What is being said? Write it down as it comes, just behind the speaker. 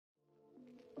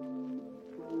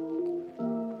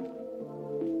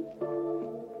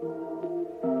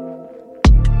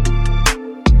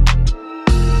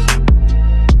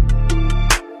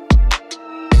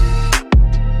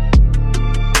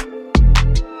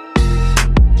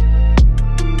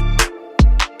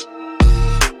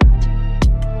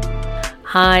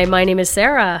Hi, my name is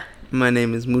Sarah. My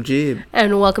name is Mujib.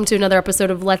 And welcome to another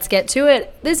episode of Let's Get To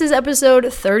It. This is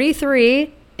episode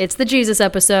 33. It's the Jesus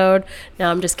episode. No,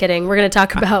 I'm just kidding. We're going to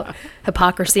talk about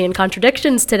hypocrisy and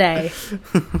contradictions today.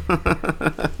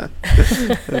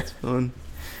 That's fun.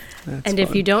 And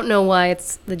if you don't know why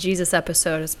it's the Jesus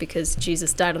episode, it's because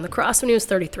Jesus died on the cross when he was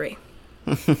 33.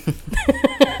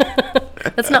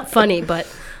 That's not funny, but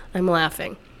I'm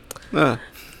laughing. Well,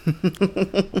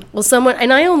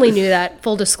 and I only knew that,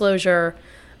 full disclosure,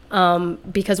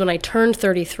 because when I turned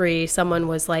 33, someone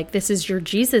was like, this is your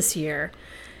Jesus year.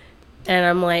 And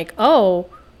I'm like, oh,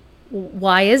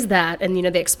 why is that? And,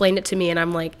 they explained it to me, and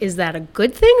I'm like, is that a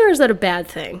good thing or is that a bad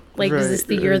thing? Like, is this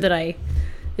the year that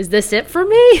is this it for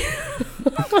me?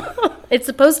 It's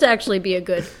supposed to actually be a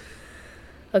good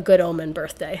omen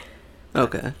birthday.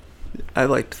 Okay. I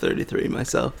liked 33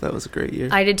 myself. That was a great year.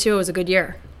 I did too. It was a good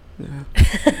year. Yeah.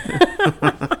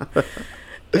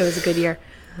 It was a good year.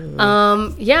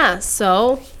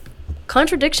 So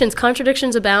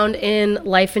contradictions abound in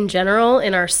life in general,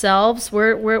 in ourselves.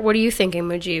 What are you thinking,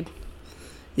 Mujib?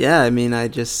 Yeah, I mean,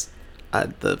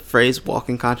 the phrase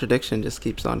walking contradiction just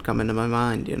keeps on coming to my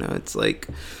mind. It's like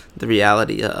the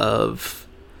reality of,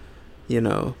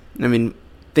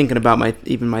 thinking about my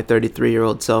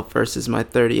 33-year-old self versus my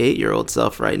 38-year-old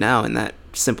self right now. In that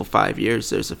simple 5 years,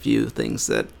 there's a few things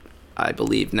that I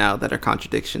believe now that are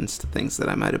contradictions to things that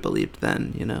I might have believed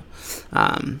then,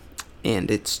 and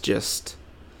it's just,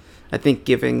 I think,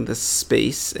 giving the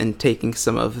space and taking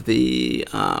some of the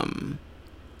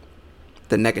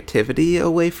negativity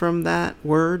away from that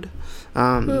word,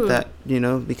 that,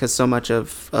 because so much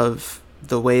of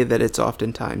the way that it's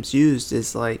oftentimes used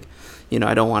is like,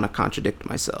 I don't want to contradict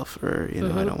myself, or,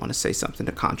 I don't want to say something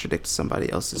to contradict somebody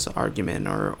else's argument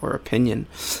or opinion,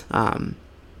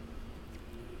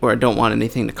 or I don't want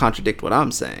anything to contradict what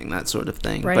I'm saying, that sort of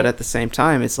thing. Right. But at the same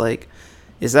time, it's like,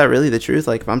 is that really the truth?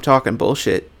 Like, if I'm talking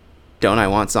bullshit, don't I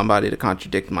want somebody to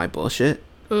contradict my bullshit?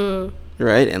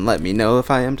 Right? And let me know if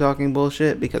I am talking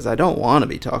bullshit, because I don't want to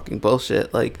be talking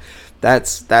bullshit. Like,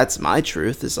 that's my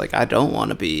truth, is like, I don't want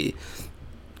to be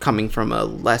coming from a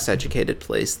less educated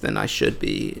place than I should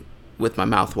be, with my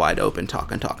mouth wide open,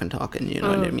 talking, you know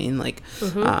what I mean? Like,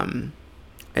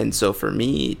 and so for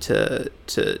me to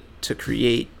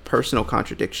create personal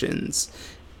contradictions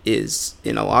is,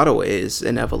 in a lot of ways,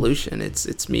 an evolution.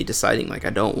 It's me deciding, like, I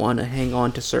don't want to hang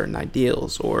on to certain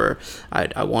ideals, or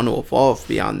I want to evolve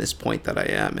beyond this point that I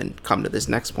am and come to this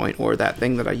next point, or that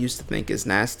thing that I used to think is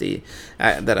nasty,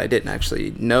 that I didn't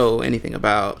actually know anything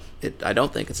about it. I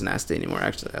don't think it's nasty anymore.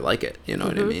 Actually, I like it. You know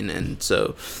what I mean? And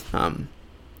so,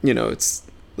 it's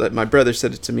like my brother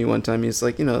said it to me one time. He's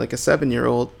like, like a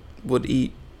 7-year-old would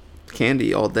eat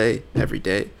candy all day, every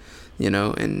day,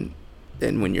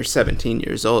 and when you're 17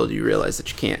 years old, you realize that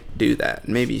you can't do that.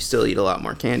 And maybe you still eat a lot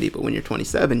more candy, but when you're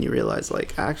 27, you realize,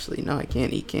 like, actually, no, I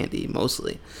can't eat candy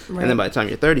mostly. Right. And then by the time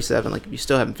you're 37, like, if you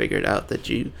still haven't figured out that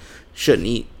you shouldn't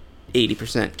eat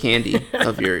 80% candy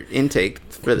of your intake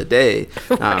for the day,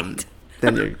 right,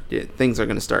 then things are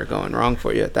going to start going wrong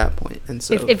for you at that point. And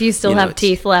so, if you still have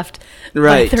teeth left,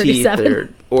 right, by 37. teeth or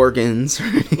organs,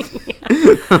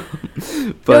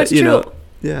 but no, it's true.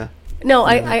 Yeah. No,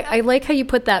 I like how you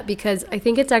put that, because I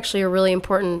think it's actually a really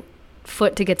important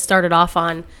foot to get started off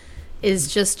on,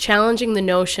 is just challenging the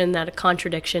notion that a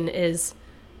contradiction is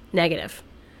negative.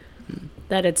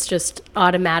 That it's just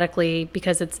automatically,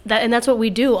 because it's that, and that's what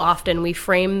we do often. We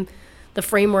frame the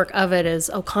framework of it as,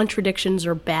 contradictions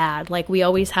are bad. Like, we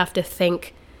always have to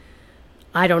think,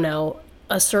 I don't know,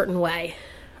 a certain way.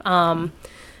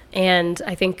 And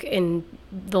I think in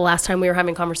the last time we were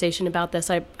having a conversation about this,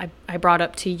 I brought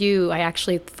up to you, I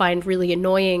actually find really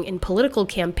annoying in political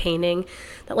campaigning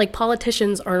that, like,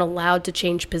 politicians aren't allowed to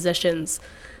change positions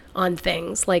on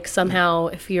things. Like, somehow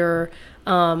if you're,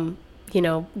 God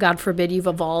forbid, you've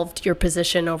evolved your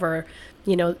position over,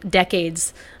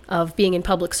 decades of being in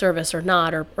public service or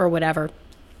not, or whatever,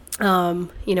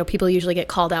 people usually get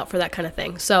called out for that kind of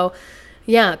thing. So,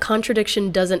 yeah,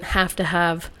 contradiction doesn't have to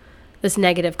have this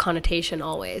negative connotation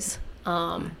always.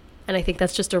 And I think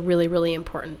that's just a really, really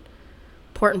important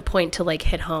point to, like,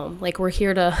 hit home. Like, we're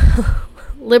here to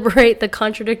liberate the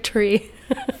contradictory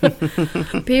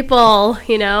people,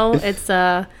 it's,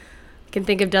 I can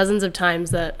think of dozens of times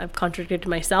that I've contradicted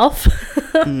myself.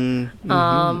 And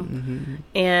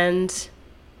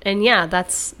yeah,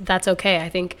 that's okay. I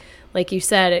think, like you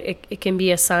said, it can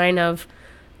be a sign of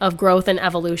growth and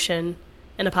evolution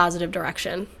in a positive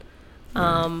direction.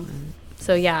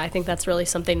 So yeah, I think that's really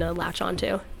something to latch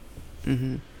onto.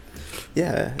 Mm-hmm.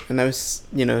 Yeah, and I was,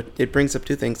 it brings up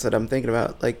two things that I'm thinking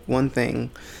about. Like, one thing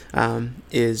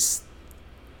is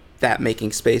that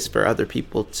making space for other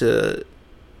people to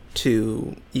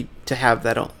have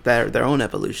their own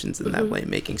evolutions in that way,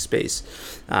 making space,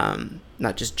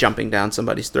 not just jumping down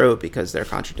somebody's throat because they're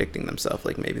contradicting themselves.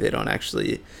 Like maybe they don't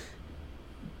actually,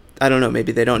 I don't know,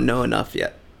 maybe they don't know enough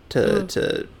yet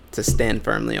to stand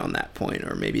firmly on that point,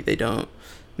 or maybe they don't.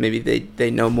 Maybe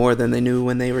they know more than they knew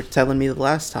when they were telling me the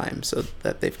last time, so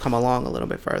that they've come along a little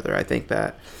bit further. I think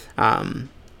that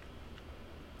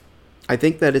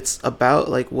it's about,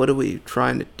 like, what are we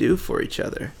trying to do for each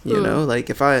other? You know, like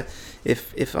if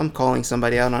I'm calling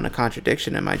somebody out on a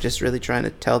contradiction, am I just really trying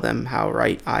to tell them how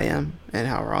right I am and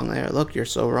how wrong they are? Look, you're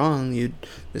so wrong.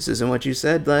 This isn't what you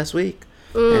said last week,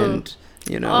 and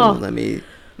you know,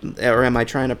 or am I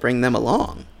trying to bring them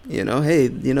along? You know, hey,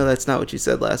 you know, that's not what you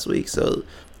said last week. So,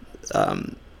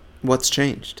 what's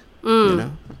changed? You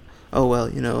know, oh, well,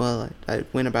 you know, I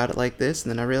went about it like this,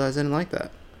 and then I realized I didn't like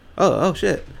that. Oh,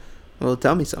 shit. Well,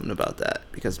 tell me something about that,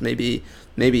 because maybe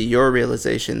your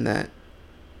realization that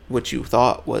what you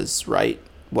thought was right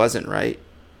wasn't right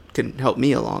can help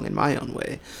me along in my own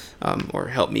way, or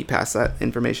help me pass that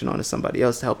information on to somebody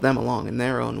else to help them along in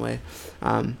their own way.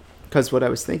 Because what I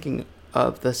was thinking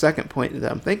of, the second point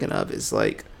that I'm thinking of is,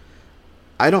 like,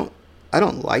 I don't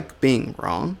like being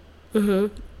wrong,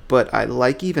 but I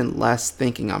like even less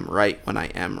thinking I'm right when I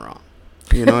am wrong.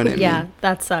 You know what I mean? Yeah,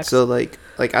 that sucks. So like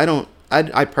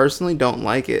I personally don't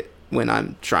like it when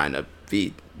I'm trying to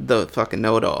be the fucking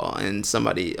know-it-all and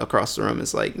somebody across the room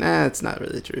is like, nah, it's not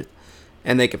really the truth.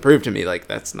 And they can prove to me, like,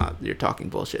 that's not, you're talking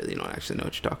bullshit. You don't actually know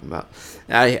what you're talking about.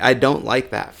 I don't like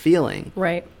that feeling.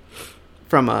 Right.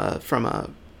 From a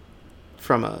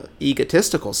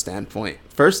egotistical standpoint,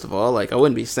 first of all, like, I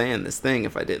wouldn't be saying this thing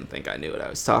if I didn't think I knew what I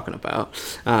was talking about.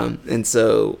 And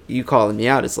so you calling me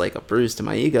out is like a bruise to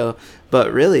my ego.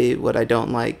 But really, what I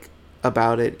don't like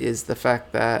about it is the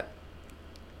fact that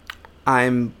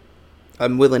I'm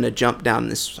willing to jump down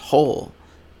this hole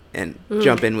and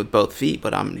jump in with both feet,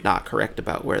 but I'm not correct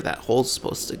about where that hole's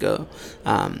supposed to go.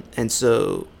 And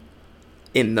so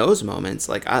in those moments,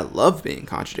 like, I love being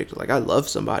contradicted. Like, I love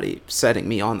somebody setting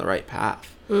me on the right path,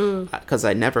 because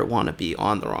I never want to be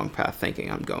on the wrong path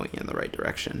thinking I'm going in the right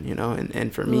direction, you know?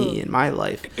 And for me in my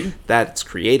life, that's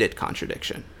created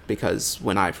contradiction, because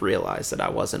when I've realized that I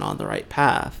wasn't on the right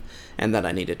path and that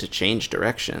I needed to change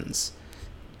directions,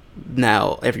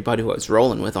 now everybody who I was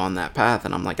rolling with on that path,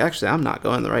 and I'm like, actually, I'm not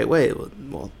going the right way.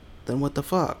 Well, then what the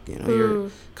fuck? You know,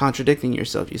 you're contradicting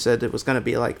yourself. You said it was going to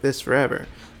be like this forever.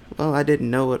 Well, I didn't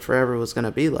know what forever was going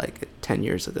to be like 10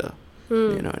 years ago.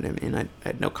 You know what I mean? I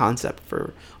had no concept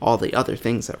for all the other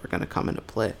things that were going to come into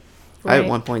play. Right. I at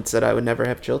one point said I would never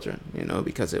have children, you know,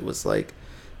 because it was like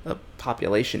a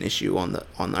population issue on the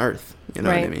earth. You know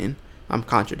what I mean? I'm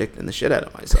contradicting the shit out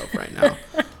of myself right now.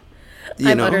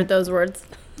 I've uttered those words.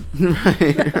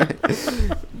 right.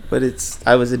 But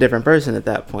I was a different person at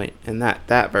that point, and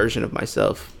that version of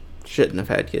myself shouldn't have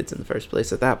had kids in the first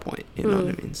place at that point. You know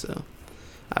what I mean? So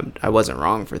I wasn't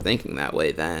wrong for thinking that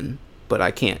way then, but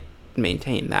I can't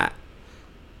maintain that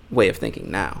way of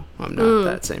thinking now. I'm not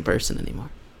that same person anymore.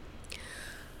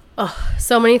 Oh,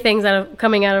 so many things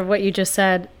coming out of what you just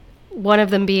said. One of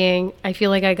them being, I feel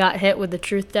like I got hit with the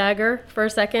truth dagger for a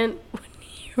second when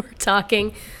you were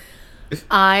talking.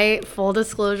 Full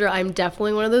disclosure, I'm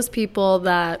definitely one of those people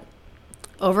that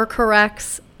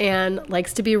overcorrects and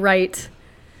likes to be right.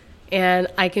 And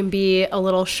I can be a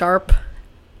little sharp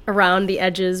around the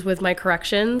edges with my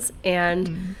corrections.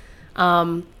 And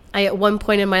I, at one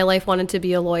point in my life, wanted to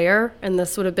be a lawyer. And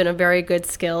this would have been a very good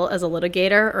skill as a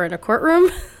litigator or in a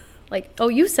courtroom. Like, oh,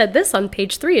 you said this on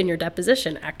page 3 in your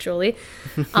deposition, actually.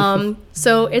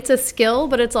 So it's a skill,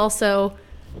 but it's also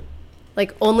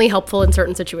like only helpful in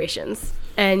certain situations.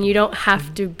 And you don't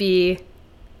have to be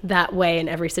that way in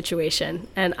every situation.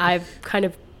 And I've kind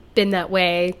of been that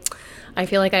way. I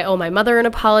feel like I owe my mother an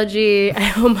apology.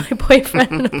 I owe my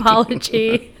boyfriend an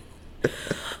apology.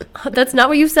 That's not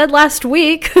what you said last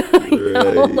week. You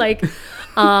know, like,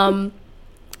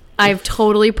 I've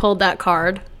totally pulled that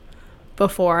card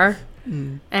before,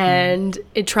 and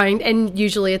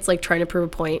usually it's like trying to prove a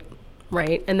point,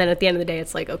 right? And then at the end of the day,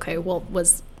 it's like, okay, well,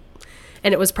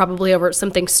 and it was probably over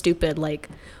something stupid, like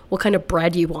what kind of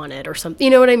bread you wanted or something. You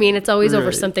know what I mean? It's always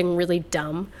over something really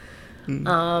dumb.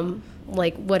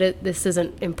 Like this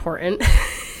isn't important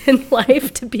in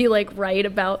life to be like right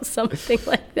about something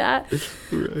like that.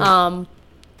 Right.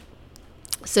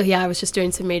 So yeah, I was just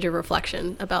doing some major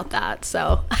reflection about that.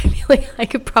 So I feel like I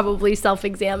could probably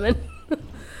self-examine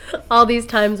all these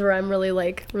times where I'm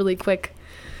really quick.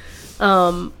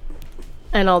 And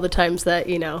all the times that,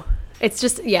 you know, it's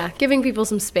just, giving people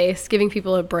some space, giving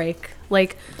people a break.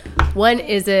 Like, when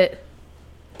is it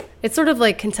it's sort of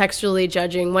like contextually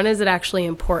judging. When is it actually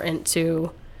important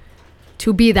to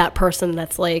be that person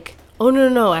that's like, oh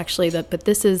no, actually but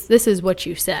this is what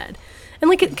you said. And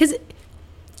like, because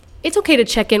it's okay to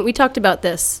check in. We talked about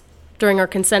this during our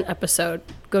consent episode.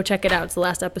 Go check it out. It's the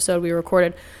last episode we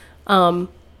recorded.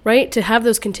 Right? To have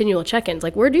those continual check-ins.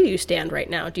 Like, where do you stand right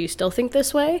now? Do you still think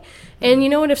this way? And you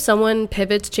know what? If someone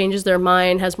pivots, changes their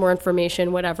mind, has more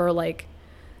information, whatever, like,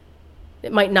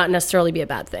 it might not necessarily be a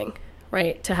bad thing,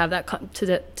 right? To have that,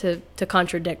 to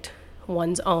contradict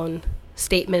one's own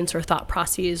statements or thought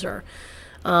processes or,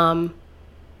 I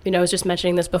was just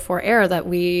mentioning this before air, that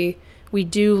we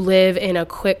do live in a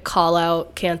quick call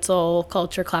out, cancel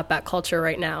culture, clapback culture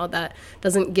right now that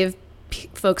doesn't give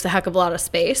folks a heck of a lot of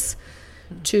space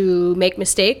to make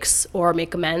mistakes or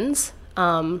make amends.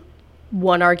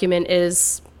 One argument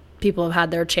is people have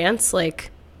had their chance,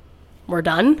 like, we're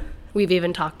done. We've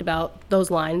even talked about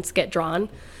those lines get drawn.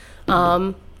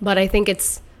 But I think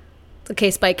it's a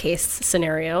case-by-case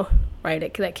scenario,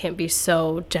 right? That can't be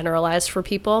so generalized for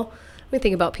people. We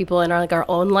think about people in our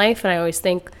own life, and I always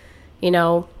think,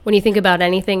 when you think about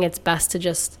anything, it's best to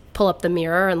just pull up the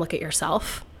mirror and look at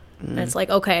yourself. And it's like,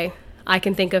 okay, I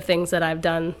can think of things that I've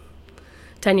done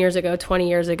 10 years ago, 20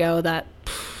 years ago that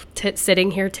sitting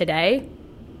here today,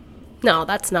 no,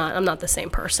 I'm not the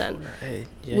same person. Right.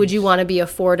 Yes. Would you want to be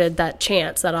afforded that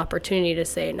chance, that opportunity to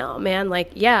say, no, man, like,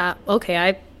 yeah,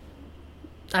 okay,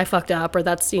 I fucked up, or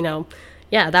that's,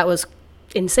 that was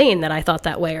insane that I thought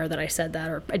that way, or that I said that,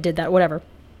 or I did that, whatever.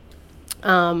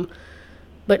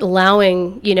 But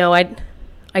allowing,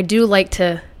 I do like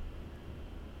to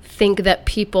think that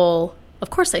people, of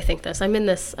course I think this. I'm in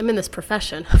this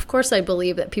profession. Of course I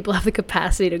believe that people have the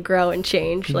capacity to grow and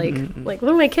change. Like what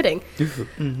am I kidding?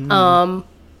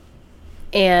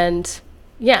 And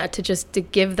yeah, to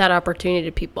give that opportunity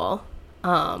to people.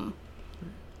 And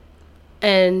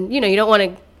you don't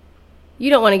want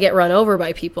to get run over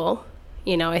by people.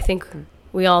 I think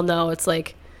we all know it's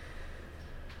like,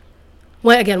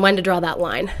 when to draw that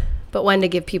line, but when to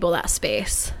give people that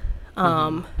space.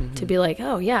 To be like,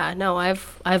 oh yeah, no,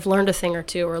 I've learned a thing or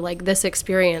two, or like this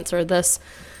experience, or this,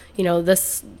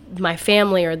 this, my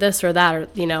family, or this or that, or,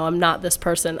 I'm not this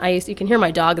person. You can hear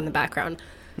my dog in the background.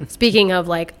 Speaking of,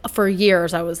 like, for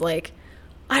years I was like,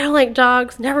 I don't like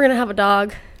dogs, never gonna have a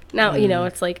dog. Now,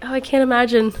 it's like, oh, I can't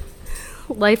imagine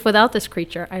life without this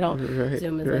creature. I don't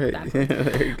zoom in like backwards. Yeah,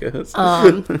 there he goes.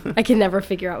 I can never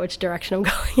figure out which direction I'm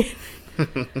going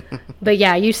in. But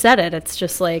yeah, you said it. It's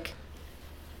just like,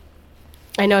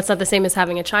 I know it's not the same as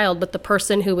having a child, but the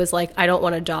person who was like, I don't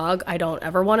want a dog, I don't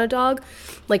ever want a dog,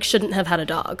 like, shouldn't have had a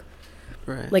dog.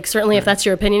 Right. Like, certainly if that's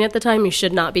your opinion at the time, you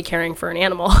should not be caring for an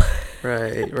animal.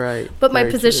 Right. But my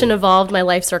position evolved, my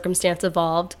life circumstance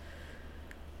evolved,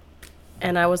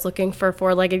 and I was looking for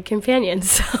four-legged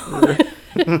companions. So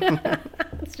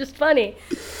it's just funny.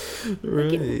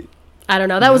 Right. Like, I don't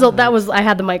know. That was I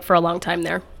had the mic for a long time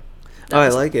there. I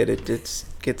like it. It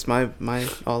gets my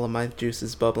all of my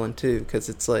juices bubbling too, because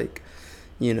it's like,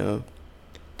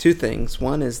 two things.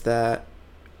 One is that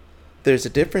there's a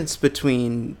difference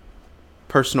between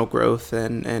personal growth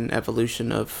and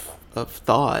evolution of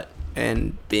thought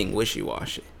and being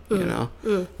wishy-washy.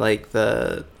 Like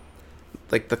the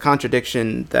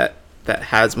contradiction that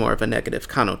has more of a negative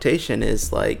connotation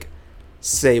is like,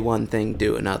 say one thing,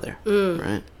 do another,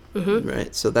 right?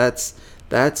 Right. So that's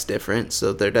different.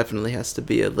 So there definitely has to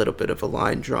be a little bit of a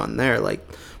line drawn there. Like,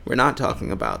 we're not talking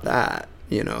about that,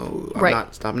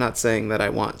 I'm not saying that I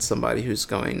want somebody who's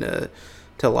going to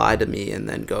lie to me and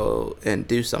then go and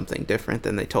do something different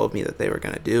than they told me that they were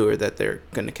going to do, or that they're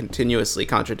going to continuously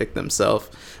contradict themselves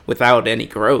without any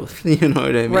growth. You know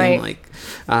what I mean? Right. Like,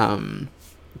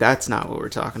 that's not what we're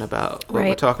talking about. What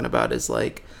we're talking about is,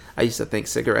 like, I used to think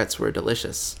cigarettes were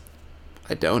delicious.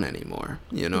 I don't anymore.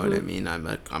 You know what I mean? I'm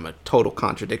a total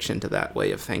contradiction to that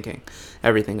way of thinking.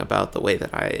 Everything about the way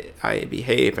that I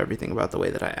behave, everything about the way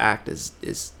that I act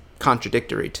is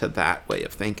contradictory to that way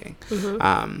of thinking.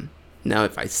 Now,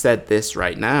 if I said this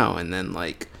right now and then,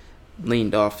 like,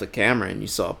 leaned off the camera and you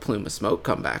saw a plume of smoke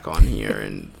come back on here,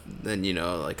 and then,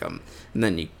 and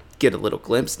then you get a little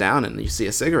glimpse down and you see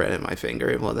a cigarette in my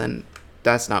finger, well, then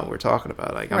that's not what we're talking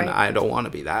about. Like, I don't want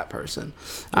to be that person.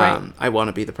 I want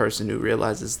to be the person who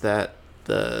realizes that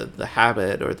the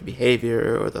habit or the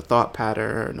behavior or the thought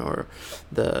pattern or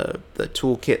the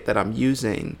toolkit that I'm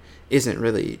using isn't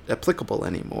really applicable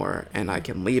anymore, and I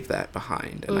can leave that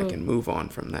behind, and I can move on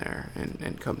from there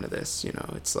and come to this.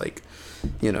 It's like,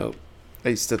 I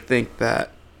used to think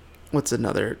that, what's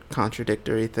another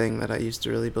contradictory thing that I used to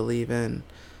really believe in?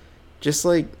 Just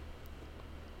like,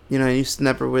 I used to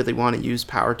never really want to use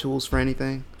power tools for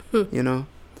anything,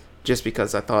 just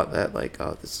because I thought that, like,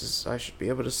 oh, I should be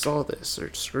able to saw this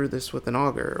or screw this with an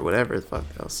auger or whatever the fuck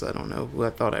else. I don't know who I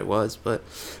thought I was, but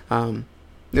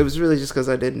it was really just because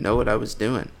I didn't know what I was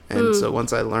doing. And so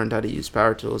once I learned how to use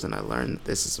power tools and I learned that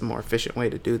this is a more efficient way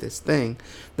to do this thing,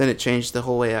 then it changed the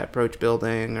whole way I approach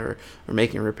building or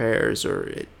making repairs, or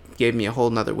it gave me a whole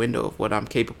nother window of what I'm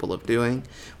capable of doing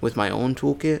with my own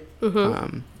toolkit.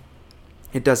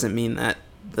 It doesn't mean that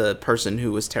the person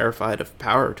who was terrified of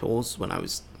power tools when I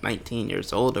was 19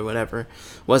 years old or whatever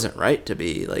wasn't right to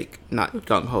be, like, not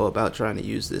gung-ho about trying to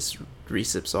use this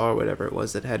recip saw or whatever it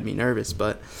was that had me nervous.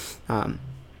 But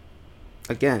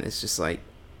again, it's just like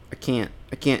I can't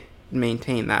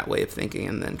maintain that way of thinking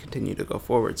and then continue to go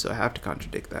forward, so I have to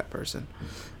contradict that person.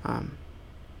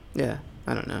 Yeah,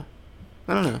 I don't know.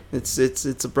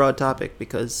 It's a broad topic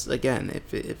because, again,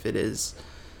 if it is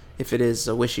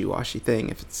a wishy-washy thing,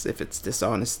 if it's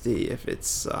dishonesty, if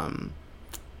it's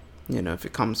if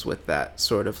it comes with that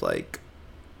sort of, like,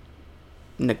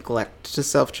 neglect to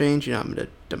self-change, I'm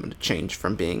gonna change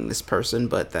from being this person,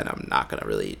 but then I'm not gonna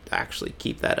really actually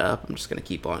keep that up. I'm just gonna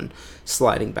keep on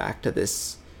sliding back to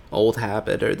this old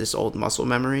habit or this old muscle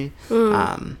memory.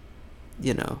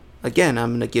 Again,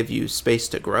 I'm gonna give you space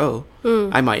to grow.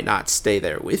 I might not stay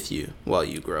there with you while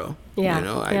you grow.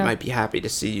 I might be happy to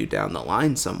see you down the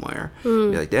line somewhere. Be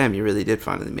like, damn, you really did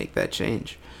finally make that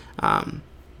change.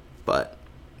 But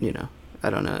I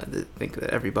don't know. I think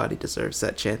that everybody deserves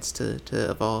that chance to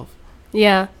evolve.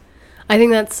 Yeah. I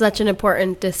think that's such an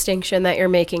important distinction that you're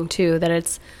making too,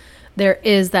 that there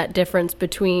is that difference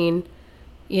between,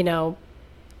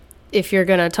 if you're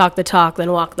going to talk the talk,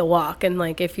 then walk the walk. And,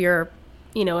 like, if you're,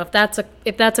 if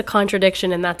that's a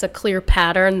contradiction and that's a clear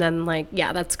pattern, then, like,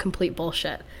 yeah, that's complete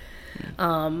bullshit.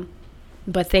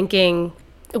 But thinking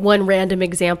one random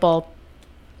example,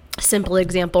 simple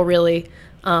example, really,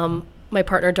 my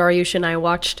partner Dariush and I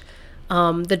watched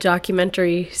the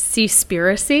documentary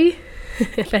Seaspiracy,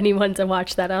 if anyone's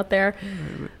watched that out there.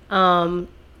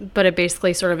 But it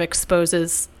basically sort of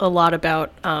exposes a lot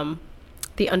about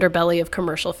the underbelly of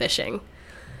commercial fishing.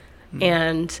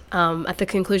 And at the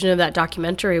conclusion of that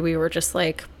documentary, we were just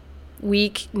like,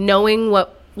 seeing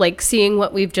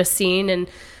what we've just seen and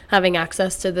having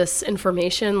access to this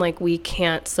information, like, we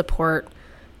can't support,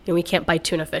 we can't buy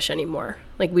tuna fish anymore.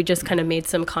 Like, we just kind of made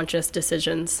some conscious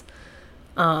decisions.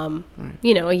 A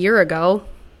year ago,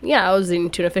 I was eating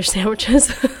tuna fish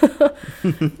sandwiches.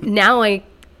 Now I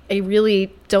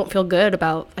really don't feel good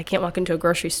about, I can't walk into a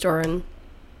grocery store and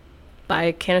buy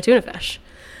a can of tuna fish.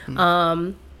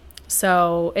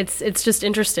 So it's just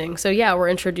interesting. So yeah, we're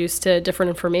introduced to different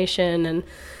information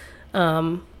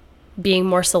and being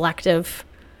more selective,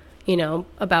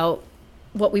 about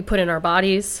what we put in our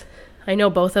bodies. I know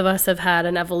both of us have had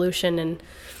an evolution in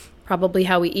probably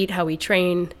how we eat, how we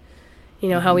train,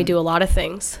 how we do a lot of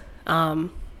things.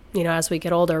 As we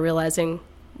get older, realizing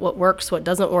what works, what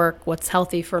doesn't work, what's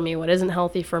healthy for me, what isn't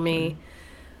healthy for me.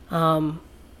 In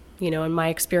my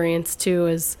experience too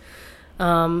is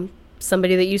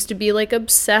somebody that used to be, like,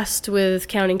 obsessed with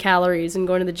counting calories and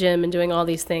going to the gym and doing all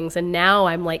these things. And now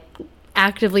I'm, like,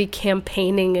 actively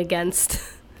campaigning against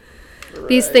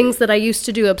these things that I used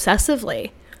to do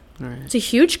obsessively. Right. It's a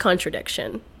huge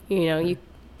contradiction. You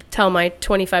tell my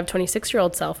 25,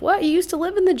 26-year-old self, what? You used to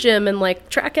live in the gym and, like,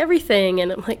 track everything.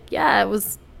 And I'm like, yeah, it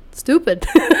was stupid.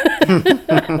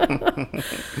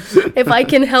 If I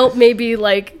can help maybe,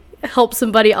 like, help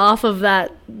somebody off of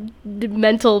that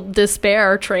mental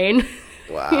despair train,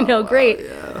 great.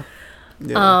 Yeah.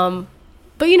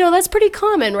 But, that's pretty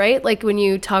common, right? Like, when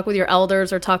you talk with your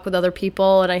elders or talk with other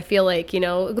people, and I feel like,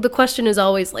 the question is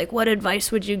always, like, what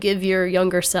advice would you give your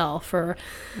younger self? Or,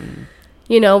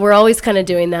 we're always kind of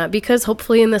doing that because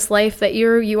hopefully in this life that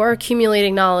you are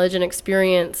accumulating knowledge and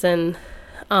experience and,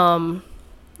 and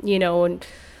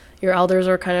your elders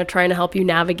are kind of trying to help you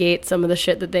navigate some of the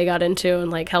shit that they got into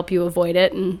and, like, help you avoid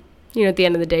it. And, at the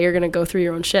end of the day, you're going to go through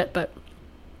your own shit. But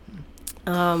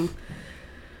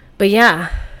yeah,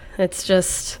 it's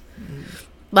just,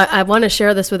 I want to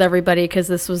share this with everybody because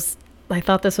I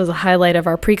thought this was a highlight of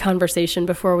our pre-conversation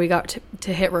before we got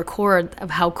to hit record of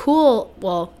how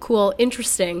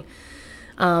interesting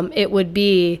it would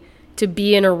be to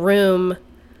be in a room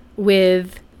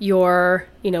with your,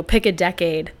 pick a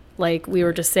decade. Like we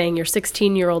were just saying, your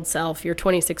 16-year-old self, your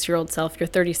 26-year-old self, your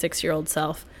 36-year-old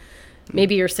self,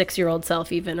 maybe your 6-year-old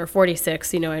self even, or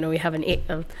 46. I know we have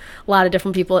a lot of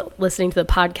different people listening to the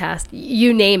podcast.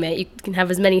 You name it. You can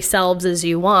have as many selves as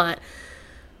you want.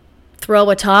 Throw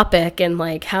a topic and,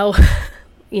 like, how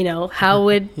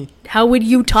would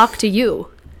you talk to you?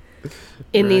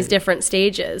 in these different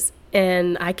stages.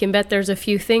 And I can bet there's a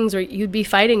few things where you'd be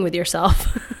fighting with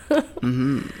yourself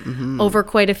over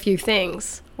quite a few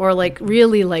things, or like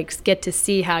really like get to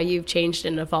see how you've changed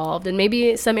and evolved, and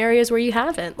maybe some areas where you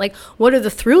haven't. Like, what are the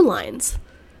through lines?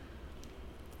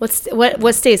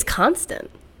 What stays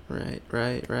constant? Right.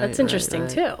 That's interesting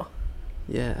too.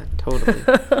 Yeah, totally.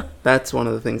 That's one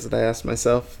of the things that I ask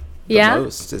myself the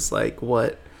most is like,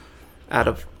 what out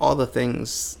of all the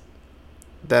things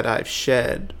that I've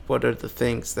shed, what are the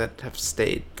things that have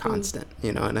stayed constant?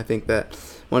 You know, and I think that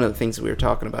one of the things we were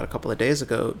talking about a couple of days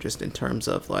ago, just in terms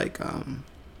of like,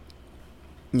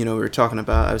 you know,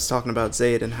 I was talking about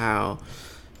Zayd and how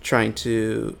trying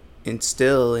to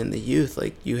instill in the youth,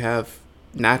 like, you have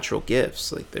natural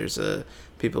gifts. Like, there's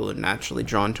people are naturally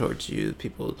drawn towards you.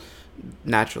 People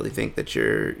naturally think that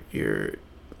you're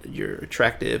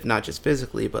attractive, not just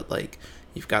physically, but like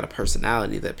you've got a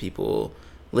personality that people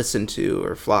listen to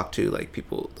or flock to. Like,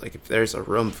 people, like, if there's a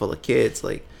room full of kids,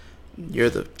 like, you're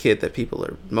the kid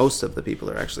that most of the people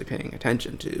are actually paying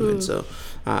attention to. And so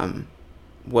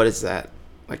what is that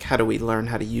like? How do we learn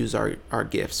how to use our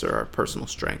gifts or our personal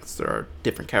strengths or our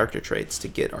different character traits to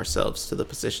get ourselves to the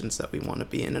positions that we want to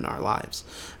be in our lives?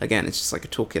 Again, it's just like a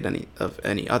toolkit of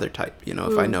any other type. You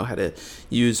know, if I know how to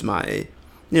use my,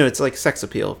 you know, it's like sex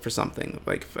appeal for something,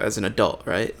 like as an adult,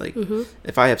 right? Like,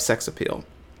 if I have sex appeal,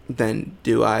 then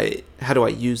how do I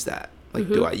use that? Like,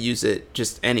 do I use it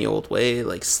just any old way,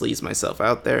 like sleaze myself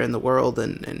out there in the world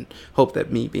and hope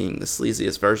that me being the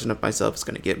sleaziest version of myself is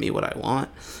going to get me what I want?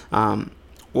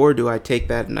 Or do I take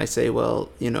that and I say, well,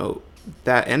 you know,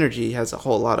 that energy has a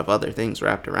whole lot of other things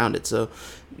wrapped around it. So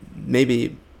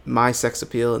maybe my sex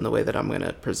appeal and the way that I'm going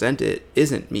to present it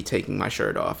isn't me taking my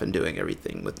shirt off and doing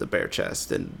everything with the bare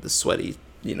chest and the sweaty,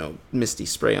 you know, misty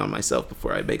spray on myself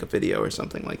before I make a video or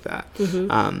something like that.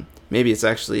 Maybe it's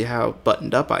actually how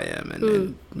buttoned up I am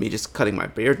and me just cutting my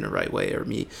beard in the right way, or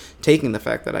me taking the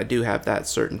fact that I do have that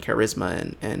certain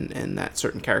charisma and that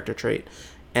certain character trait,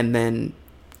 and then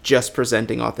just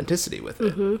presenting authenticity with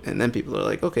it. And then people are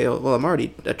like, okay, well, I'm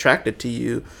already attracted to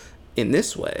you in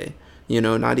this way. You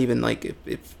know, not even like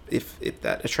if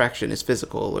that attraction is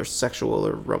physical or sexual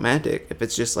or romantic, if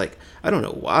it's just like, I don't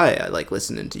know why I like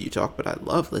listening to you talk, but I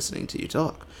love listening to you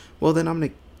talk. Well, then I'm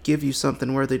going to give you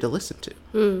something worthy to listen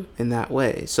to in that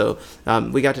way. So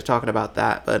we got to talking about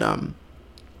that, but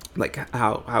like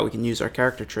how we can use our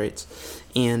character traits,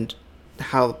 and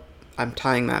how I'm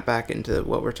tying that back into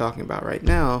what we're talking about right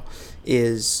now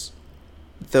is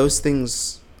those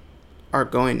things are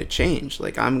going to change.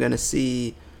 Like, I'm going to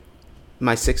see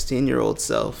my 16-year-old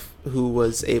self who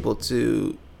was able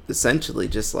to essentially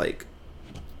just like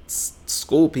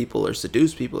school people or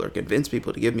seduce people or convince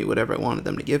people to give me whatever I wanted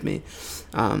them to give me,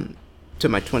 to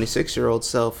my 26-year-old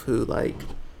self who like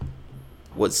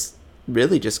was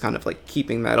really just kind of like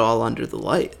keeping that all under the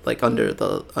light, like under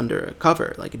a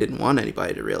cover. Like, I didn't want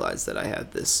anybody to realize that I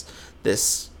had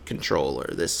this control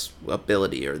or this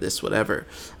ability or this whatever,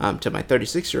 to my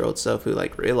 36-year-old self who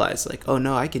like realized like, oh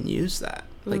no, I can use that.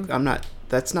 Like,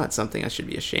 that's not something I should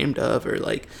be ashamed of, or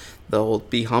like the whole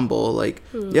be humble. Like,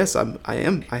 yes, I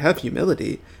have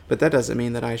humility, but that doesn't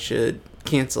mean that I should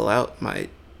cancel out my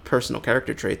personal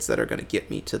character traits that are going to get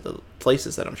me to the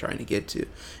places that I'm trying to get to.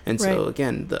 And so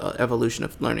again, the evolution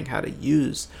of learning how to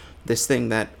use this thing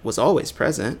that was always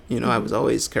present. You know, I was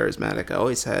always charismatic. I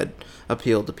always had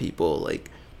appeal to people. Like,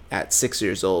 at 6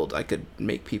 years old, I could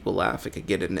make people laugh. I could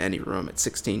get in any room. At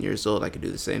 16 years old, I could do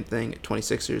the same thing. At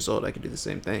 26 years old, I could do the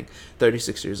same thing.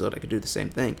 36 years old, I could do the same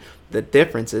thing. The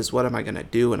difference is, what am I going to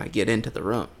do when I get into the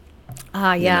room?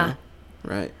 Yeah. You know?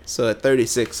 Right. So at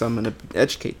 36, I'm going to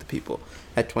educate the people.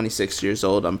 At 26 years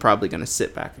old, I'm probably going to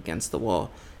sit back against the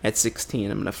wall. At 16,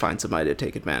 I'm going to find somebody to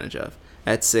take advantage of.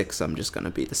 At 6, I'm just going to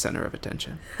be the center of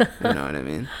attention. You know what I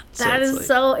mean? That is like,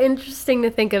 so interesting to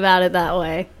think about it that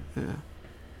way. Yeah.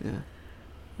 Yeah.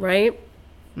 Right?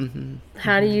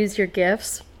 How to use your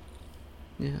gifts.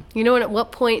 Yeah. You know, and at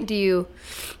what point do you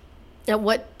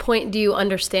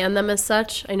understand them as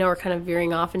such? I know we're kind of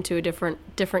veering off into a different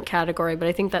category, but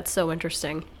I think that's so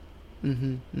interesting.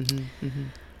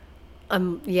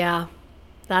 Yeah.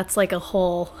 That's like a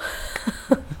whole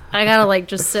I gotta like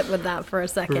just sit with that for a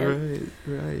second.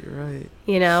 Right.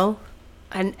 You know?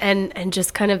 And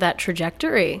just kind of that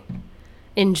trajectory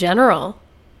in general.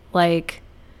 Like,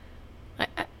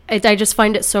 I just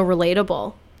find it so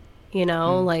relatable, you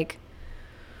know, like,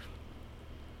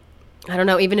 I don't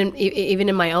know, even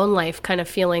in my own life, kind of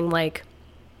feeling like,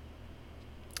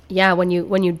 yeah, when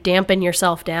you dampen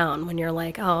yourself down, when you're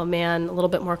like, oh man, a little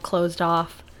bit more closed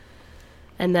off,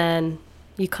 and then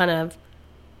you kind of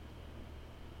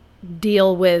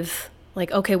deal with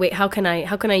Like, okay, wait, how can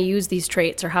I use these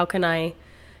traits, or how can I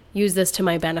use this to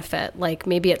my benefit? Like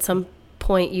maybe at some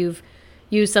point you've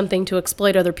used something to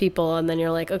exploit other people, and then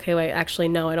you're like, okay, wait, actually,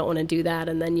 no, I don't want to do that.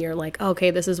 And then you're like, okay,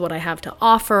 this is what I have to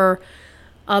offer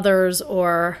others,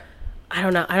 or I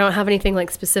don't know. I don't have anything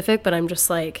like specific, but I'm just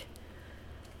like,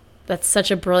 that's such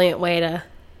a brilliant way to,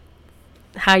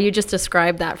 how you just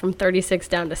described that from 36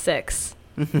 down to 6.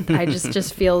 I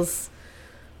just feels,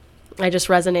 I just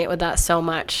resonate with that so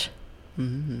much.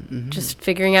 Just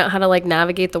figuring out how to like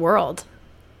navigate the world.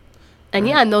 And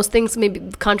yeah, and those things maybe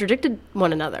contradicted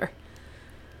one another.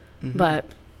 But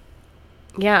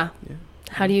yeah,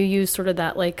 how do you use sort of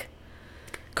that like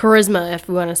charisma, if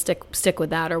we want to stick with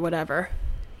that or whatever,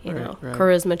 you know,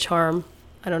 charisma, charm,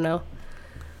 I don't know.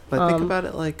 But think about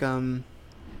it like I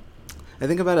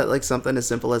think about it like something as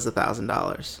simple as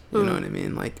 $1,000. You know what I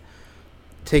mean? Like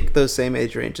take those same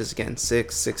age ranges again,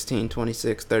 6, 16,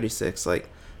 26, 36, like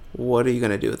what are you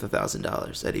going to do with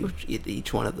 $1,000 at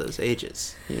each one of those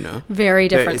ages? You know, very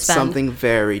different. It's something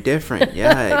very different.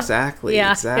 Yeah, exactly.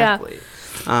 Exactly.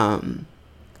 Yeah.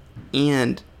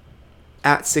 And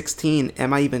at 16,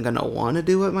 am I even going to want to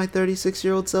do what my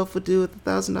 36-year-old self would do with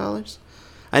 $1,000?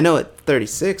 I know at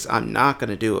 36, I'm not going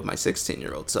to do what my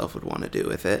 16-year-old self would want to do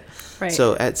with it. Right.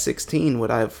 So at 16, would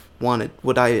I have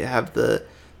the,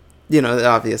 you know,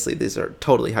 obviously these are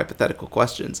totally hypothetical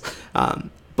questions.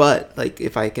 But like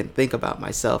if I can think about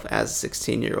myself as a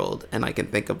 16-year-old and I can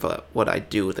think about what I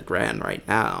do with $1,000 right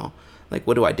now, like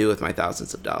what do I do with my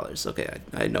thousands of dollars? Okay,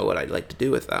 I know what I'd like to do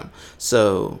with them.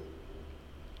 So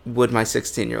would my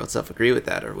 16-year-old self agree with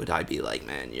that, or would I be like,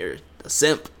 man, you're a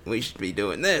simp, we should be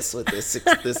doing this with this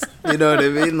you know what I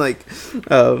mean? Like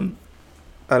I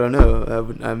don't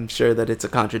know, I'm sure that it's a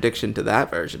contradiction to that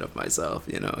version of myself,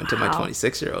 you know, and to my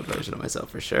 26-year-old version of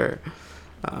myself for sure.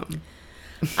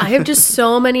 I have just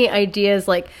so many ideas.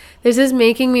 Like this is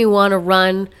making me want to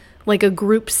run like a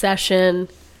group session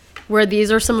where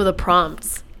these are some of the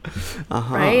prompts.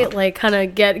 Right? Like kind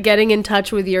of getting in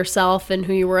touch with yourself and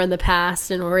who you were in the past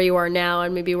and where you are now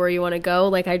and maybe where you want to go.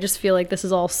 Like I just feel like this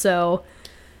is all so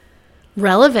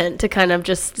relevant to kind of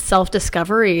just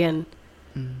self-discovery. And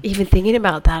even thinking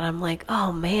about that, I'm like,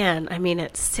 oh man, I mean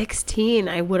at 16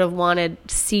 I would have wanted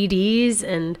CDs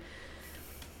and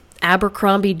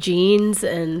Abercrombie jeans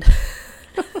and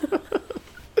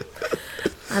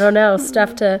I don't know,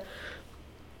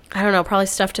 probably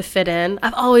stuff to fit in.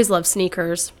 I've always loved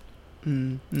sneakers.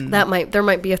 There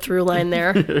might be a through line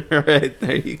there. Right,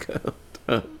 there you go.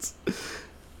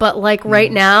 But like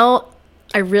right now,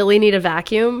 I really need a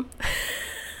vacuum.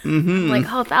 I'm like,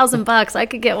 $1,000, I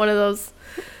could get one of those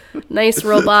nice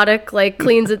robotic, like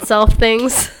cleans itself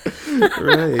things.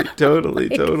 Right, totally.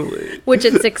 Which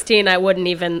at 16, I wouldn't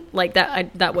even like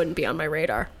that. That wouldn't be on my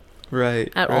radar.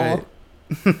 Right. At all.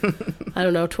 I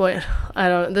don't know.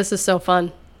 This is so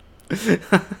fun.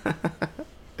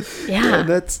 Yeah.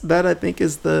 That I think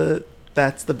is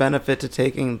that's the benefit to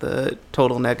taking the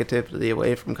total negativity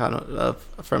away from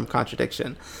from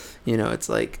contradiction. You know, it's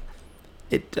like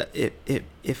if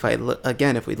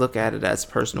we look at it as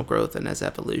personal growth and as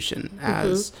evolution,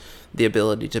 as the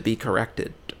ability to be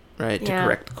corrected, right? To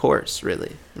correct course,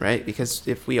 really, right? Because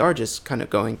if we are just kind of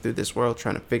going through this world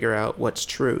trying to figure out what's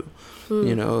true,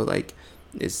 you know, like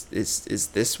is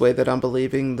this way that I'm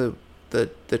believing the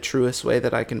truest way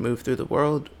that I can move through the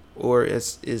world, or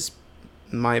is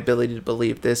my ability to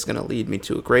believe this going to lead me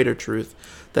to a greater truth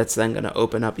that's then going to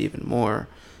open up even more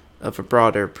of a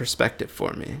broader perspective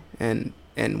for me? And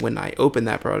when I open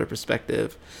that broader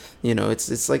perspective, you know,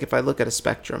 it's like if I look at a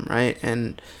spectrum, right?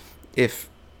 And if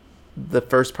the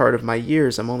first part of my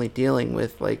years I'm only dealing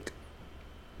with like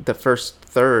the first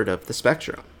third of the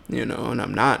spectrum, you know,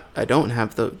 and I don't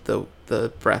have the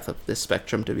breadth of this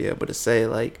spectrum to be able to say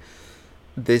like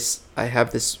this, I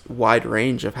have this wide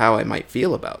range of how I might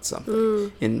feel about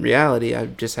something. In reality, I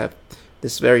just have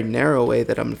this very narrow way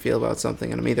that I'm going to feel about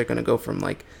something, and I'm either going to go from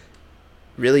like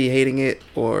really hating it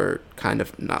or kind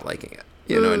of not liking it.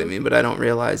 You know what I mean? But I don't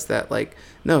realize that like,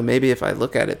 no, maybe if I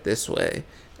look at it this way,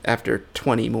 after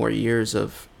 20 more years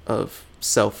of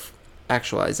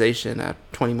self-actualization,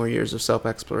 20 more years of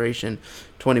self-exploration,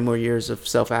 20 more years of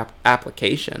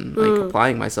self-application, like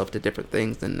applying myself to different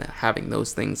things and having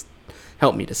those things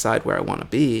help me decide where I want to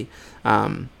be,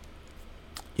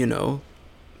 you know,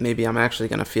 maybe I'm actually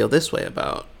going to feel this way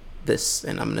about this,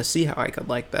 and I'm going to see how I could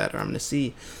like that, or I'm going to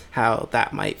see how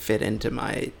that might fit into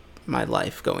my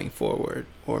life going forward.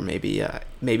 Or maybe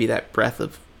that breadth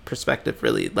of perspective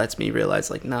really lets me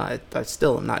realize like, nah, I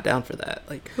still am not down for that.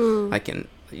 Like I can,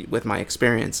 with my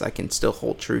experience, I can still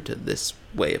hold true to this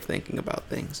way of thinking about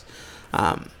things.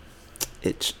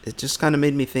 it just kind of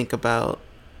made me think about,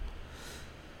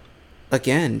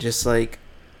 again, just like,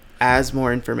 as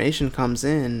more information comes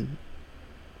in,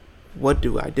 what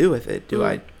do I do with it? Do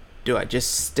I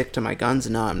just stick to my guns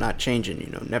and no, I'm not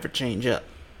changing, never change up?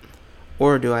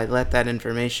 Or do I let that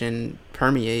information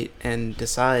permeate and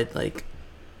decide, like,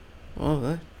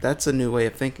 well, that's a new way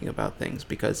of thinking about things,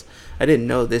 because I didn't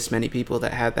know this many people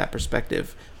that had that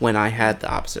perspective when I had the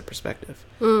opposite perspective.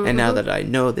 Mm-hmm. And now that I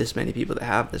know this many people that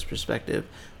have this perspective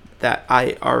that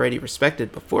I already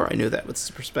respected before I knew that was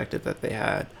the perspective that they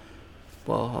had,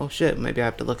 well, oh shit, maybe I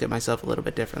have to look at myself a little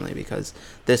bit differently, because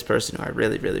this person who I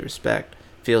really, really respect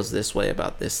feels this way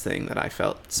about this thing that I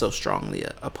felt so strongly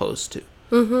opposed to.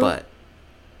 Mm-hmm. But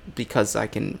because I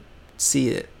can see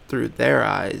it through their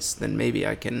eyes, then maybe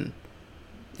I can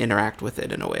interact with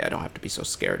it in a way I don't have to be so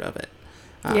scared of it.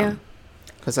 Yeah.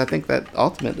 Because I think that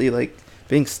ultimately, like,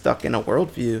 being stuck in a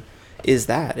worldview is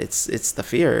that. It's the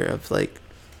fear of, like,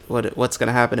 what's going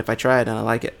to happen if I try it and I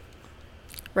like it.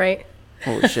 Right.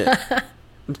 Holy shit.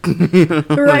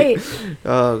 Right. Like,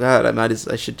 oh God,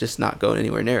 I should just not go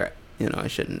anywhere near it. I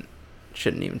shouldn't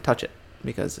even touch it,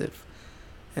 because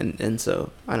and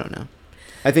so I don't know.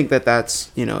 I think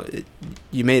that's,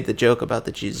 you made the joke about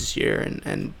the Jesus year,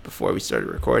 and before we started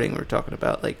recording, we were talking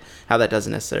about, like, how that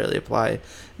doesn't necessarily apply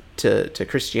to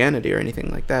Christianity or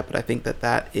anything like that. But I think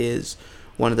that is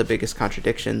one of the biggest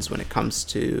contradictions when it comes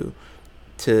to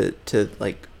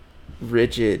like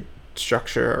rigid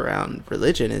structure around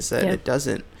religion, is that it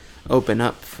doesn't open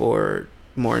up for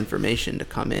more information to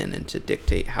come in and to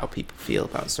dictate how people feel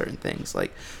about certain things.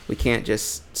 Like, we can't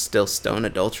just still stone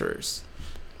adulterers.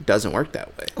 It doesn't work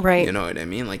that way. Right. You know what I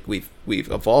mean? Like, we've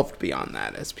evolved beyond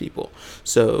that as people.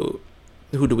 So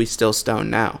who do we still stone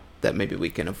now that maybe we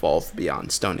can evolve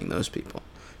beyond stoning those people?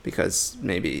 Because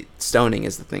maybe stoning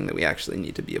is the thing that we actually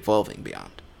need to be evolving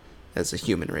beyond as a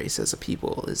human race, as a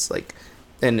people, is like,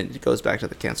 and it goes back to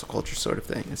the cancel culture sort of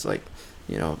thing. It's like,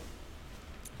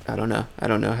 I don't know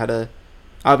how to,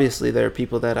 obviously there are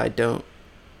people that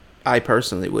I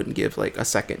personally wouldn't give, like, a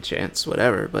second chance,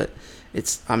 whatever, but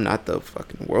I'm not the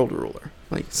fucking world ruler.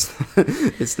 Like,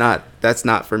 that's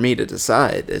not for me to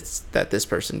decide. It's that this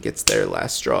person gets their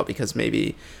last straw, because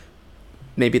maybe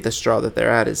the straw that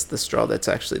they're at is the straw that's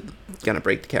actually going to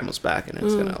break the camel's back, and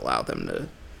it's going to allow them to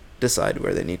decide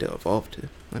where they need to evolve to.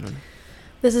 I don't know.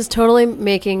 This is totally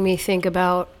making me think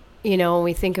about, when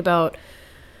we think about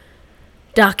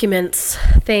documents,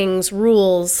 things,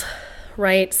 rules,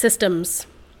 right, systems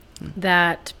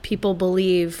that people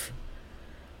believe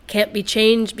can't be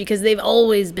changed because they've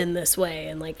always been this way,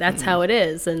 and, like, that's how it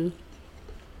is. And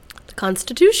the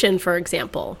Constitution, for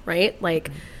example, right,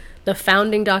 like the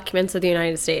founding documents of the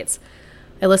United States.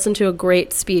 I listened to a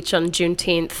great speech on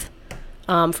Juneteenth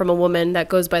from a woman that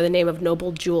goes by the name of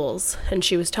Noble Jules, and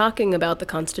she was talking about the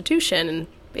Constitution and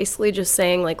basically just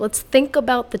saying, like, let's think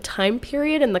about the time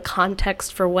period and the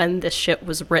context for when this shit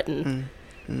was written.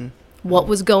 What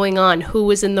was going on, who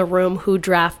was in the room, who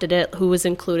drafted it, who was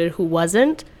included, who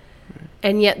wasn't.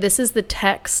 And yet this is the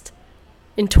text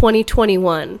in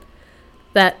 2021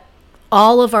 that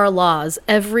all of our laws,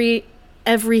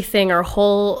 everything, our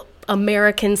whole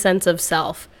American sense of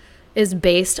self is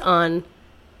based on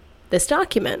this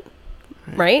document,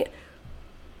 right?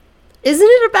 Isn't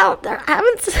it about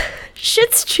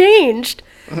shit's changed?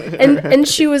 And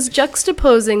she was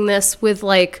juxtaposing this with,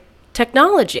 like,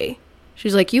 technology.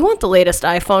 She's like, you want the latest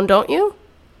iPhone, don't you?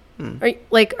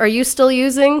 Are you still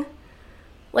using,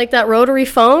 like, that rotary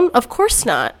phone? Of course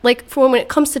not. Like, for when it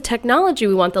comes to technology,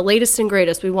 we want the latest and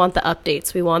greatest. We want the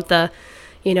updates. We want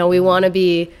we want to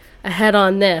be ahead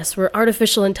on this. We're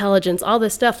artificial intelligence, all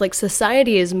this stuff. Like,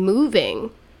 society is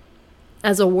moving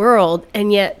as a world,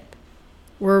 and yet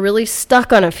we're really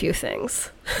stuck on a few things.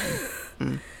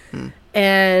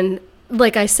 And,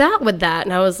 like, I sat with that,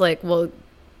 and I was like, well,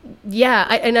 yeah.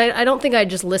 I don't think I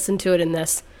just listened to it in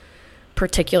this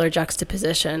particular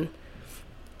juxtaposition.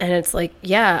 And it's like,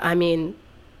 yeah, I mean,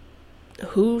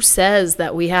 who says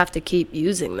that we have to keep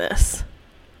using this?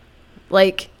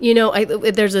 Like,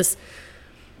 there's this,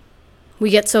 we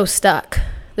get so stuck,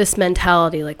 this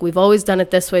mentality, like, we've always done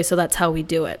it this way, so that's how we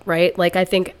do it, right? Like, I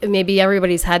think maybe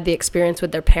everybody's had the experience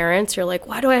with their parents. You're like,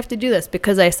 why do I have to do this?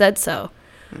 Because I said so.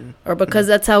 Or because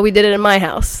that's how we did it in my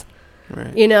house.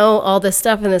 Right. All this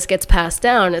stuff, and this gets passed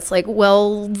down. It's like,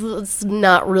 well, it's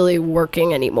not really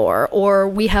working anymore. Or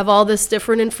we have all this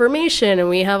different information, and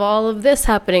we have all of this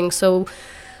happening, so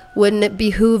wouldn't it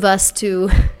behoove us to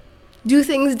do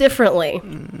things differently?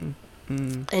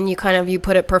 And you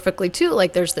put it perfectly too.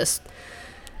 Like, there's this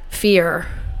fear,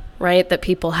 right, that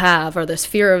people have, or this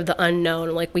fear of the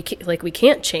unknown. Like we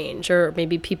can't change, or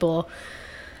maybe people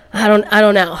I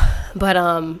don't know.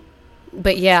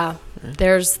 But yeah,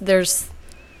 there's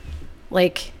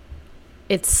like,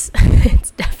 it's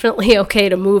it's definitely okay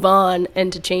to move on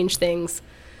and to change things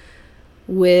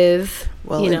with,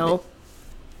 go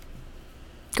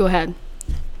ahead.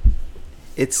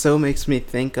 It so makes me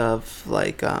think of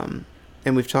like, and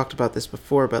we've talked about this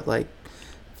before, but like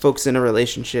folks in a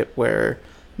relationship where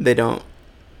they don't,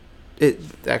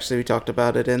 actually we talked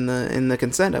about it in the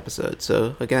consent episode.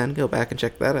 So again, go back and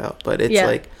check that out. But it's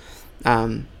like,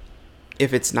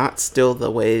 if it's not still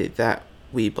the way that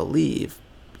we believe,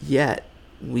 yet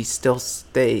we still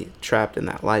stay trapped in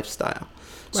that lifestyle.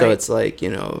 So it's like,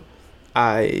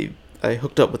 I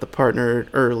hooked up with a partner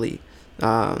early.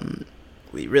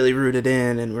 We really rooted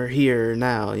in and we're here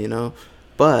now,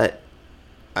 but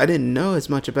I didn't know as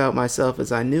much about myself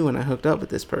as I knew when I hooked up with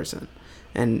this person.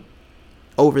 And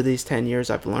over these 10 years,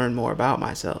 I've learned more about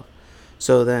myself.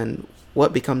 So then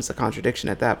what becomes the contradiction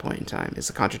at that point in time? Is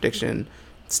the contradiction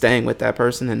staying with that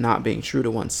person and not being true to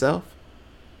oneself?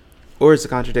 Or is the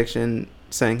contradiction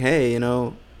saying, hey,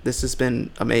 this has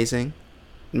been amazing,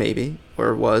 maybe,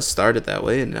 or was started that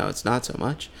way, and now it's not so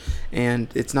much, and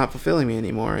it's not fulfilling me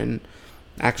anymore. And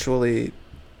actually,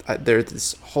 there's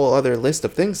this whole other list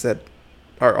of things that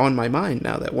are on my mind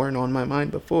now that weren't on my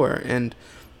mind before, and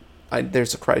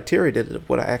there's a criteria of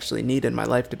what I actually need in my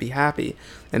life to be happy,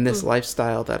 and this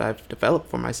lifestyle that I've developed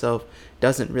for myself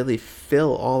doesn't really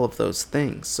fill all of those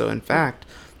things. So in fact,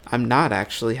 I'm not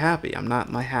actually happy. I'm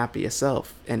not my happiest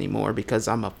self anymore, because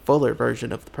I'm a fuller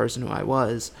version of the person who I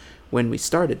was when we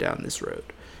started down this road.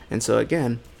 And so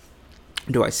again,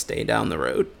 do I stay down the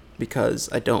road because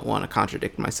I don't want to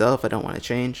contradict myself? I don't want to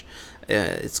change.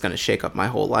 It's going to shake up my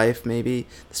whole life. Maybe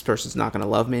this person's not going to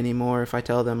love me anymore if I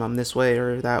tell them I'm this way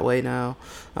or that way now.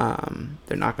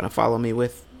 They're not going to follow me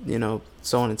with,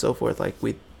 so on and so forth. Like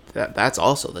that's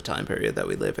also the time period that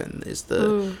we live in, is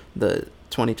the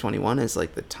 2021 is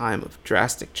like the time of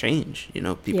drastic change.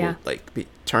 People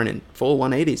turning full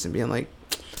 180s and being like,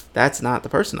 that's not the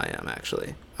person I am,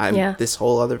 actually. I'm going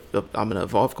to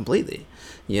evolve completely,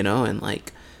 and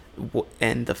like,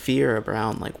 and the fear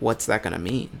around like, what's that going to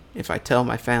mean? If I tell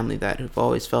my family that, who've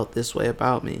always felt this way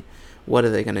about me, what are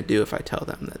they going to do if I tell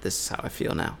them that this is how I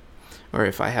feel now? Or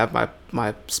if I have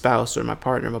my spouse or my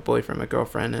partner, my boyfriend, my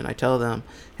girlfriend, and I tell them,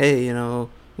 hey,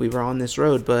 we were on this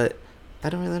road, but I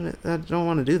don't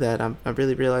want to do that. I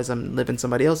really realize I'm living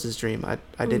somebody else's dream.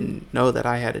 I didn't know that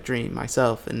I had a dream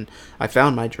myself, and I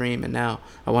found my dream, and now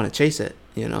I want to chase it,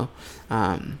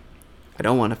 I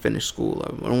don't want to finish school. I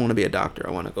don't want to be a doctor.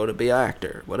 I want to go to be an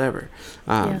actor, whatever.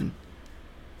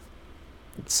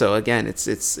 So again, it's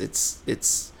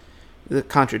the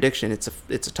contradiction. It's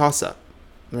a toss up,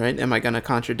 right? Am I going to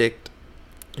contradict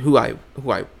who I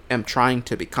am trying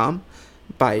to become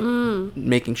by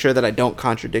making sure that I don't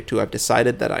contradict who I've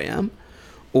decided that I am?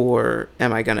 Or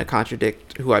am I going to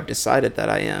contradict who I've decided that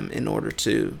I am in order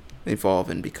to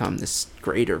evolve and become this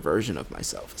greater version of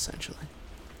myself, essentially?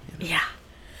 Yeah.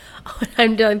 What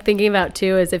I'm thinking about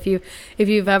too is if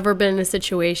you've ever been in a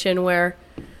situation where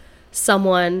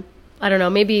someone, I don't know,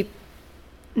 maybe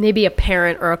a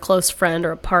parent or a close friend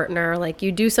or a partner, like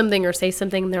you do something or say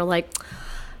something and they're like,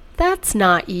 that's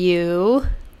not you.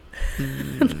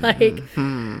 Like,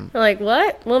 they're like,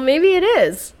 what? Well, maybe it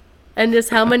is. And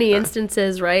just how many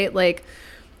instances, right? Like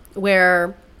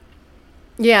where,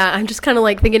 I'm just kind of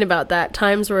like thinking about that,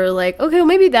 times where like, okay, well,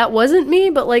 maybe that wasn't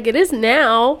me, but like it is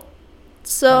now.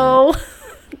 So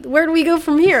where do we go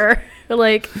from here?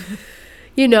 Like,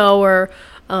 or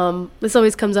this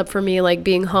always comes up for me, like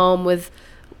being home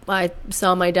I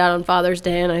saw my dad on Father's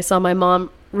Day, and I saw my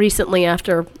mom recently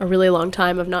after a really long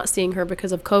time of not seeing her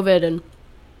because of COVID.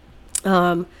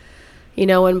 And,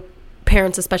 when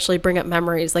parents especially bring up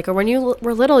memories, like, or when you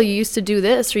were little, you used to do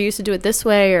this, or you used to do it this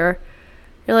way, or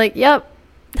you're like, yep,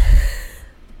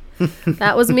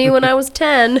 that was me when I was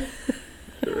 10.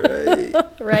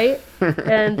 Right.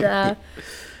 And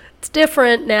it's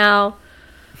different now,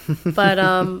 but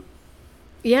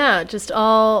just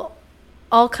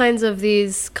all kinds of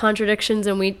these contradictions,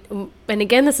 and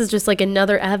again, this is just like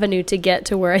another avenue to get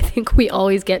to where I think we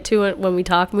always get to it when we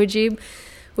talk Mujib,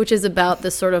 which is about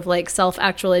this sort of like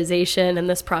self-actualization and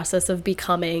this process of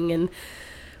becoming, and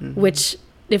which,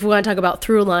 if we want to talk about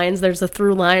through lines, there's a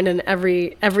through line in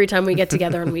every time we get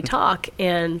together and we talk.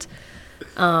 And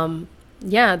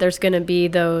there's going to be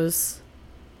those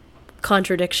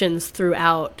contradictions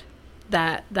throughout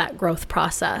that growth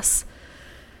process.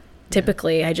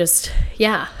 Typically, I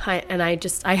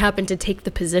happen to take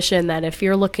the position that if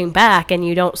you're looking back and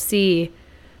you don't see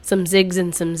some zigs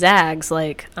and some zags,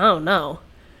 like, I don't know.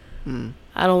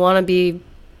 I don't want to be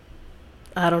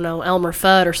I don't know, Elmer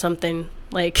Fudd or something,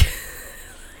 like,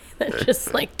 that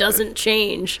just, like, doesn't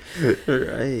change.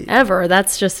 Right. Ever.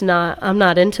 That's just not, I'm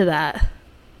not into that.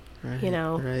 Right. You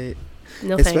know? Right.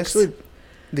 No Especially thanks.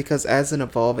 because as an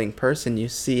evolving person, you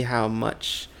see how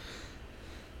much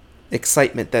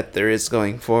excitement that there is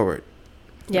going forward.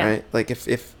 Yeah. Right? Like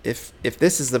if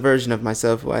this is the version of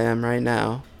myself who I am right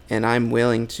now, and I'm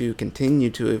willing to continue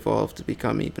to evolve to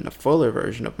become even a fuller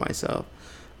version of myself,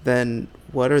 then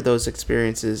what are those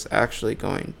experiences actually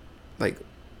going, like,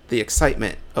 the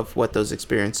excitement of what those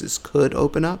experiences could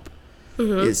open up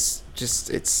is just,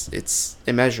 it's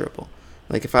immeasurable.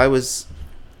 Like if I was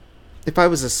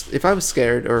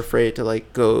scared or afraid to,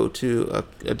 like, go to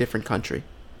a different country,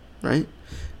 right?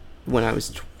 When I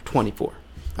was 24,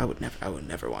 I would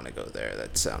never want to go there.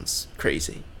 That sounds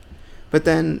crazy. But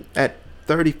then at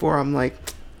 34, I'm like,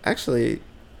 actually,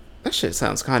 that shit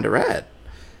sounds kind of rad,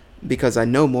 because I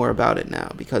know more about it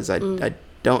now, because I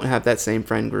don't have that same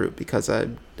friend group, because I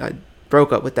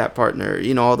broke up with that partner,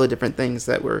 you know, all the different things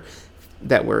that were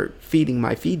feeding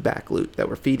my feedback loop, that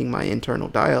were feeding my internal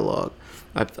dialogue.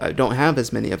 I don't have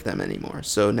as many of them anymore.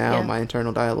 So now my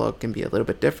internal dialogue can be a little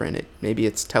bit different. Maybe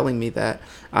it's telling me that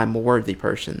I'm a worthy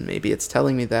person. Maybe it's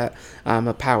telling me that I'm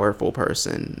a powerful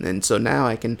person. And so now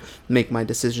I can make my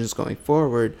decisions going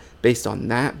forward based on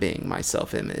that being my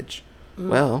self-image.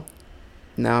 Well,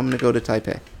 now I'm going to go to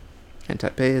Taipei. And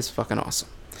Taipei is fucking awesome.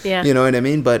 Yeah. You know what I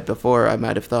mean? But before, I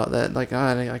might have thought that, like,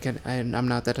 I'm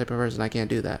not that type of person. I can't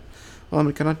do that. Well,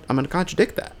 I'm going to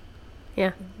contradict that.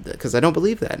 Yeah. Because I don't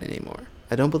believe that anymore.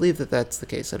 I don't believe that that's the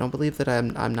case. I don't believe that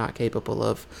I'm not capable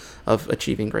of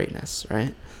achieving greatness,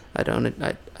 right? I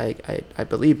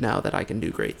believe now that I can do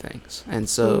great things. And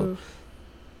so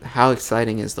how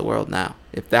exciting is the world now?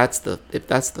 If that's the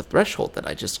threshold that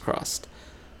I just crossed.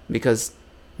 Because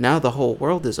now the whole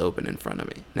world is open in front of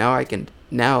me.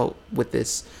 Now with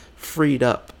this freed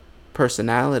up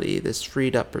personality, this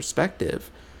freed up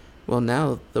perspective, well,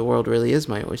 now the world really is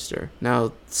my oyster.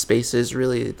 Now space is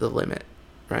really the limit,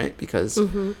 right? Because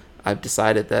I've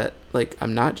decided that, like,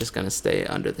 I'm not just going to stay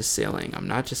under the ceiling. I'm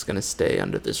not just going to stay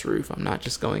under this roof. I'm not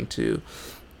just going to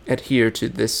adhere to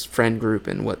this friend group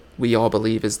and what we all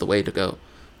believe is the way to go,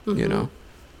 you know?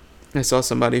 I saw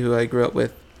somebody who I grew up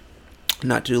with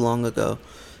not too long ago,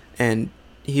 and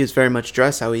he was very much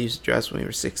dressed how he used to dress when we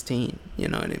were 16, you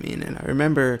know what I mean? And I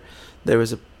remember there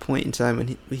was a point in time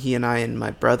when he and I and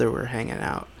my brother were hanging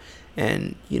out,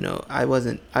 and, you know, I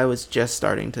was just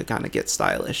starting to kind of get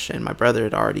stylish, and my brother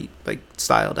had already, like,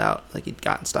 styled out, like, he'd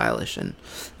gotten stylish, and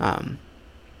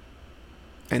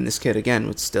this kid, again,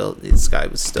 this guy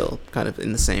was still kind of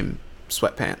in the same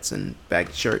sweatpants and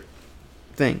baggy shirt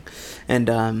thing, and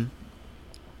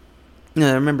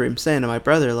I remember him saying to my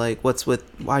brother, like, why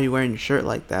are you wearing your shirt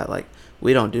like that? Like,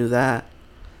 we don't do that,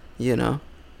 you know?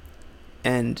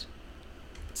 And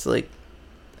it's like,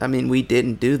 I mean, we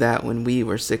didn't do that when we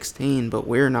were 16, but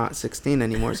we're not 16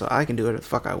 anymore, so I can do whatever the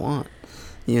fuck I want.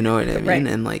 You know what I mean? Right.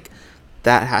 And, like,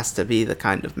 that has to be the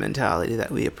kind of mentality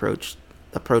that we approach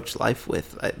life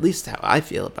with, at least how I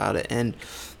feel about it. And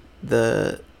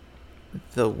the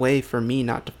way for me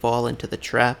not to fall into the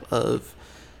trap of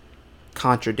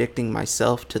contradicting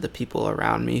myself to the people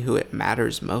around me who it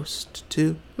matters most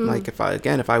to. Like, if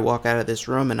I walk out of this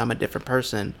room and I'm a different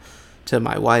person to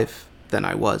my wife than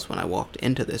I was when I walked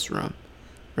into this room,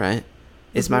 right?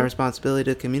 It's my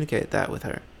responsibility to communicate that with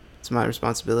her. It's my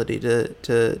responsibility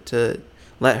to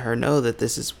let her know that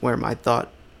this is where my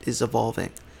thought is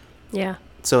evolving. Yeah.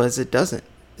 So as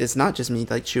it's not just me,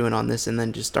 like, chewing on this and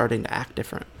then just starting to act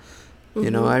different. You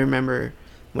know, I remember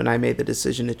when I made the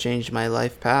decision to change my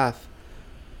life path,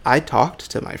 I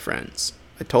talked to my friends.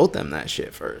 I told them that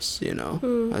shit first, you know?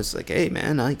 I was like, hey,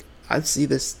 man, I see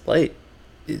this light.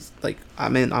 It's like,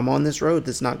 I'm on this road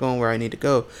that's not going where I need to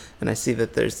go. And I see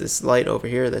that there's this light over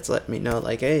here that's letting me know,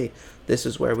 like, hey, this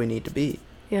is where we need to be.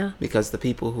 Yeah. Because the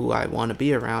people who I want to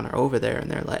be around are over there, and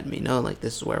they're letting me know, like,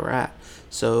 this is where we're at.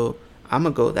 So I'm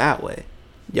going to go that way.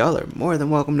 Y'all are more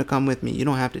than welcome to come with me. You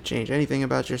don't have to change anything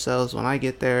about yourselves. When I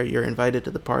get there, you're invited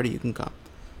to the party. You can come.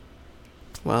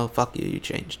 Well, fuck you. You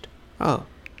changed. Oh.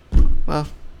 Well,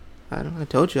 I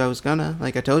told you I was gonna.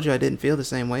 Like, I told you I didn't feel the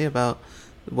same way about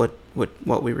what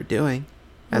we were doing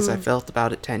as I felt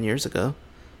about it 10 years ago.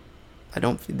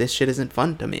 This shit isn't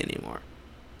fun to me anymore.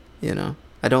 You know?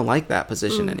 I don't like that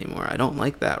position anymore. I don't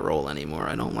like that role anymore.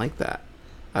 I don't like that.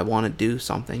 I want to do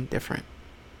something different.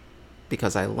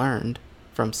 Because I learned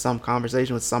from some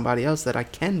conversation with somebody else that I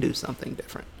can do something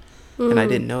different. And I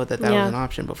didn't know that was an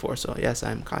option before. So, yes,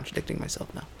 I'm contradicting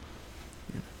myself now.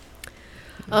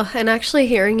 Oh, and actually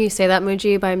hearing you say that,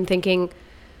 Mujib, I'm thinking,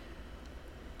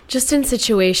 just in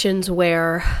situations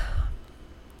where,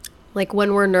 like,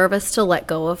 when we're nervous to let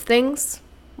go of things,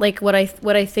 like, what I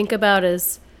think about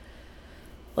is,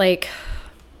 like,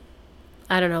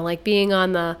 I don't know, like, being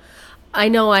on the, I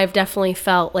know I've definitely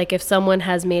felt like if someone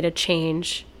has made a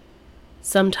change,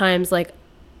 sometimes, like,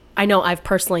 I know I've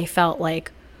personally felt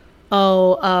like,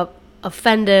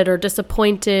 offended or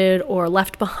disappointed or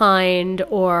left behind,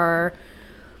 or,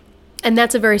 and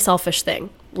that's a very selfish thing.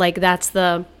 Like,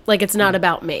 it's not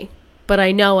about me, but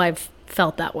I know I've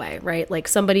felt that way, right? Like,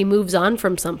 somebody moves on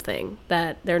from something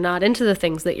that they're not into the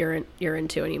things that you're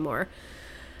into anymore.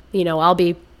 I'll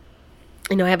be,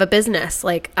 I have a business,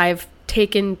 like, I've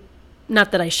taken,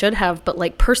 not that I should have, but,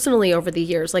 like, personally over the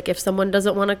years, like, if someone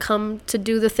doesn't want to come to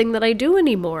do the thing that I do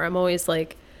anymore, I'm always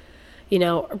like,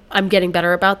 I'm getting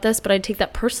better about this, but I take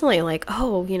that personally, like,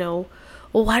 oh,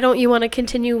 well, why don't you want to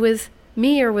continue with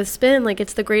me or with Spin? Like,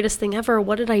 it's the greatest thing ever.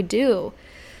 What did I do?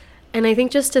 And I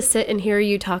think just to sit and hear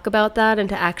you talk about that and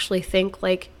to actually think,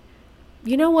 like,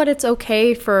 you know what, it's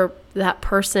okay for that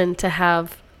person to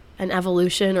have an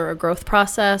evolution or a growth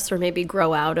process, or maybe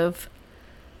grow out of,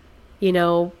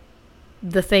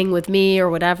 the thing with me or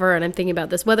whatever. And I'm thinking about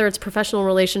this, whether it's a professional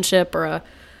relationship or a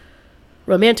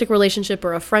romantic relationship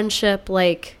or a friendship,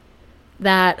 like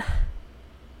that,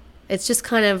 it's just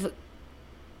kind of,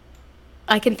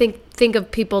 I can think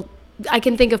of people, I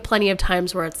can think of plenty of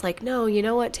times where it's like, no, you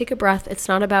know what, take a breath. It's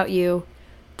not about you.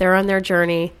 They're on their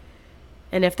journey.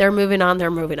 And if they're moving on, they're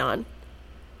moving on.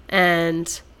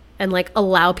 And like,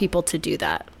 allow people to do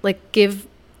that. Like, give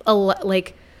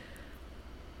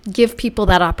people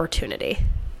that opportunity,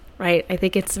 right? I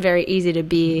think it's very easy to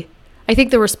be, I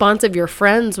think the response of your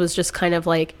friends was just kind of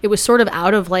like, it was sort of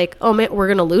out of like, oh man, we're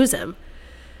going to lose him.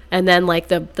 And then, like,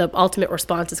 the ultimate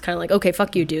response is kind of like, okay,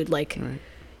 fuck you, dude. Like, right.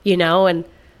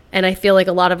 And I feel like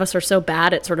a lot of us are so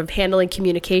bad at sort of handling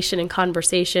communication and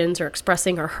conversations, or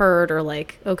expressing our hurt, or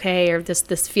like, okay, or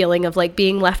this feeling of like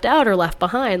being left out or left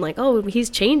behind, like, oh, he's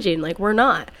changing, like, we're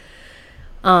not.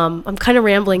 I'm kind of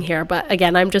rambling here, but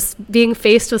again, I'm just being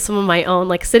faced with some of my own,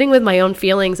 like, sitting with my own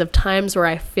feelings of times where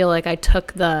I feel like I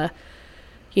took the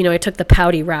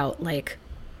pouty route, like,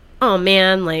 oh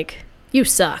man, like, you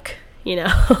suck,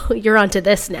 you're onto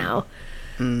this now.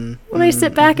 When I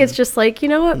sit back, it's just like, you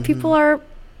know what, people are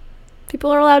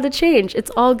allowed to change.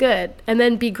 It's all good. And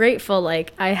then be grateful.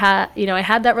 Like, I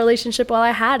had that relationship while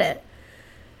I had it,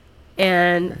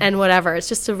 and whatever. It's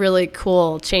just a really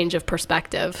cool change of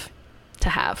perspective to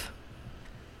have.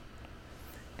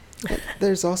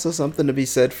 There's also something to be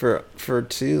said for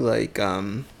too, like,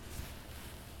 I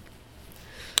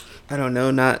don't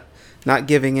know, not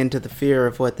giving into the fear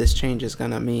of what this change is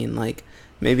gonna mean. Like,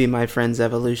 maybe my friend's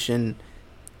evolution,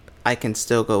 I can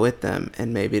still go with them,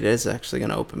 and maybe it is actually going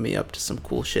to open me up to some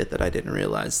cool shit that I didn't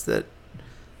realize that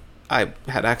I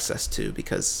had access to,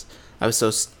 because I was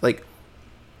so, like,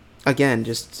 again,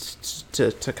 just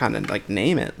to kind of, like,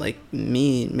 name it, like,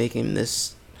 me making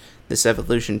this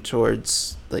evolution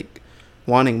towards, like,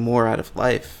 wanting more out of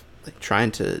life, like,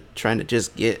 trying to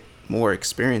just get more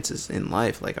experiences in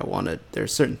life. Like,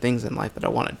 there's certain things in life that I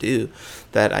want to do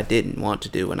that I didn't want to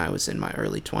do when I was in my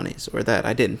early 20s, or that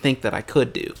I didn't think that I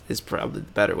could do, is probably the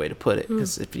better way to put it.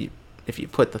 Because if you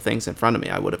put the things in front of me,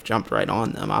 I would have jumped right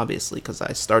on them, obviously, because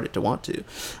I started to want to.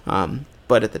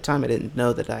 But at the time, I didn't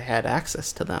know that I had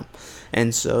access to them.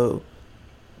 And so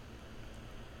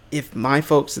if my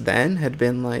folks then had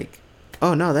been like,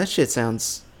 oh no, that shit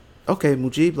sounds okay,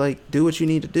 Mujib, like, do what you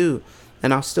need to do,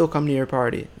 and I'll still come to your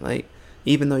party. Like,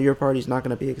 even though your party's not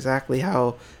going to be exactly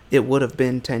how it would have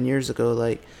been 10 years ago,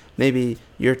 like, maybe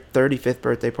your 35th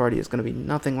birthday party is going to be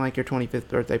nothing like your 25th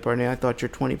birthday party. I thought your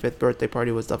 25th birthday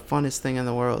party was the funnest thing in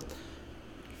the world.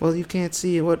 Well, you can't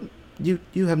see what, you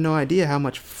have no idea how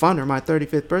much funner my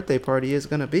 35th birthday party is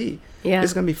going to be. Yeah.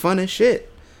 It's going to be fun as shit.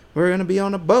 We're going to be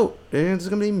on a boat. There's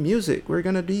going to be music. We're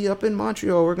going to be up in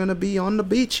Montreal. We're going to be on the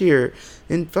beach here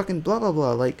and fucking blah, blah,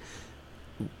 blah. Like,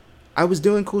 I was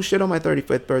doing cool shit on my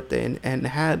 35th birthday, and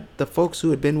had the folks who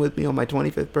had been with me on my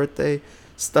 25th birthday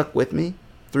stuck with me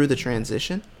through the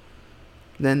transition,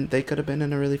 then they could have been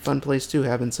in a really fun place too,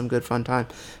 having some good fun time.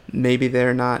 Maybe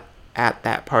they're not at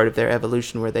that part of their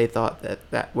evolution where they thought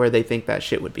where they think that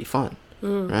shit would be fun,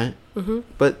 right? Mm-hmm.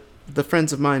 But the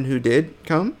friends of mine who did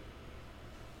come,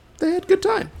 they had a good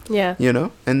time. Yeah.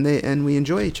 And we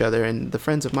enjoy each other. And the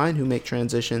friends of mine who make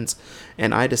transitions,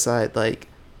 and I decide, like,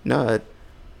 no,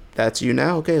 that's you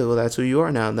now? Okay, well, that's who you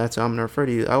are now, and that's how I'm going to refer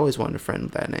to you. I always wanted a friend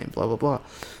with that name, blah, blah, blah.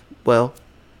 Well,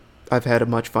 I've had a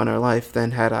much funner life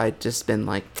than had I just been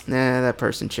like, nah, that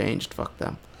person changed, fuck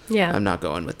them. Yeah. I'm not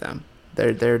going with them.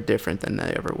 They're different than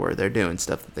they ever were. They're doing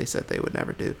stuff that they said they would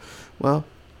never do. Well,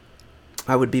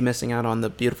 I would be missing out on the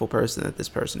beautiful person that this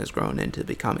person has grown into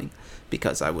becoming,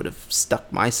 because I would have stuck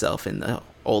myself in the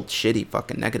old shitty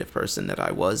fucking negative person that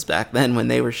I was back then when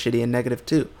they were shitty and negative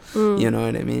too. You know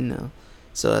what I mean? No.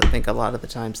 So I think a lot of the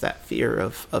times that fear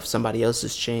of somebody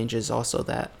else's change is also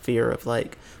that fear of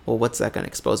like, well, what's that going to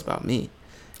expose about me?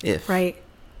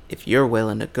 If you're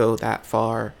willing to go that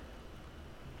far,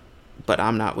 but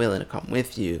I'm not willing to come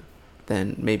with you,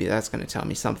 then maybe that's going to tell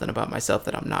me something about myself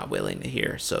that I'm not willing to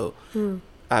hear. So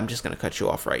I'm just going to cut you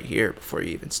off right here before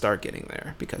you even start getting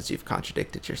there, because you've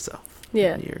contradicted yourself.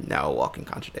 Yeah. You're now a walking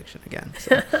contradiction again.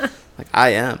 So like I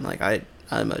am, like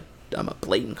I'm a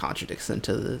blatant contradiction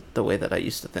to the way that I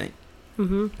used to think.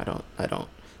 I don't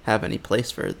have any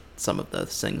place for some of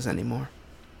those things anymore.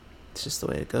 It's just the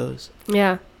way it goes.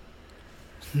 Yeah.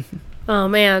 Oh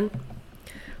man.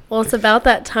 Well, it's about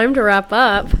that time to wrap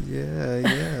up.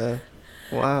 Yeah.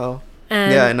 Wow.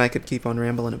 And I could keep on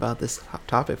rambling about this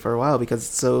topic for a while, because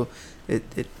it's so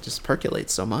it just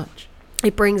percolates so much.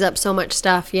 It brings up so much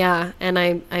stuff, yeah. And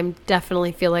I'm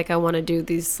definitely feel like I want to do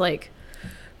these like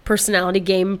personality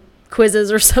game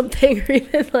quizzes or something, or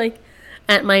even like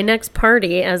at my next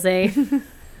party as a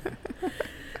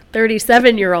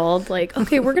 37-year-old, like,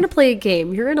 okay, we're gonna play a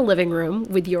game. You're in a living room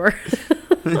with your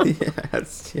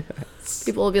yes.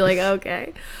 People will be like,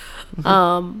 okay.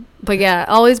 But yeah, it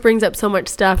always brings up so much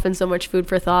stuff and so much food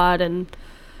for thought. And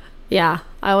yeah,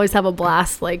 I always have a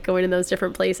blast like going to those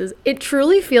different places. It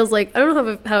truly feels like, I don't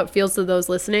know how it feels to those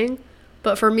listening,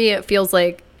 but for me it feels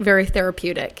like very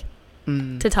therapeutic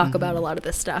to talk about a lot of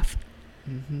this stuff,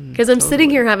 because I'm sitting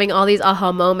here having all these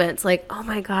aha moments, like, oh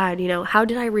my God, you know, how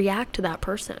did I react to that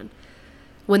person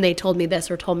when they told me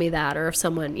this or told me that, or if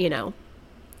someone, you know.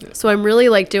 So I'm really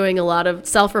like doing a lot of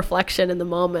self-reflection in the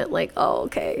moment, like, oh,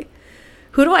 okay,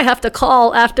 who do I have to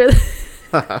call after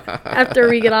after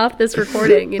we get off this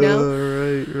recording, you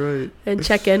know? Right. And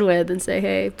check in with and say,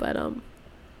 hey, but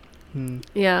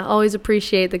yeah, always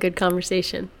appreciate the good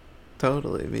conversation.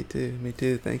 Totally. Me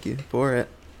too. Thank you for it.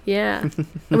 Yeah.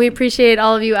 And we appreciate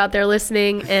all of you out there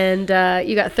listening, and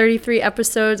you got 33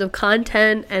 episodes of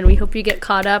content, and we hope you get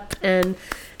caught up and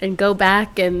go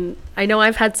back. And I know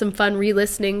I've had some fun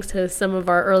re-listening to some of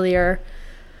our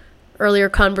earlier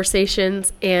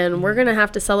conversations, and we're gonna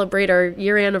have to celebrate our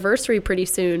year anniversary pretty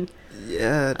soon.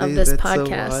 Yeah, dude, of this that's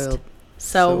podcast.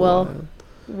 So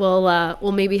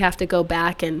we'll maybe have to go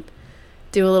back and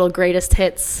do a little greatest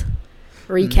hits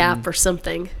recap or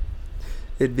something.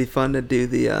 It'd be fun to do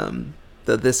the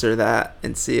this or that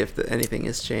and see if anything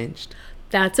has changed.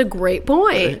 That's a great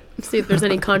point. Right. See if there's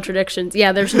any contradictions.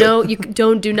 Yeah, there's no,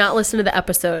 do not listen to the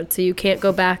episode, so you can't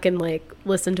go back and like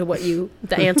listen to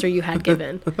the answer you had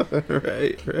given.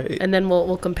 Right. And then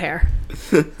we'll compare.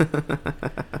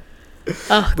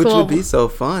 Oh, which cool. would be so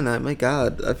fun. Oh my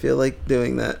God, I feel like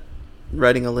doing that,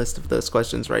 writing a list of those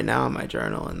questions right now in my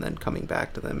journal, and then coming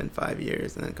back to them in 5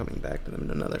 years, and then coming back to them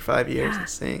in another 5 years, and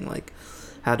seeing like,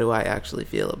 how do I actually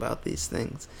feel about these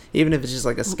things? Even if it's just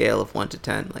like a scale of 1 to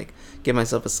 10, like give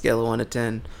myself a scale of 1 to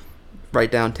 10,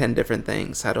 write down 10 different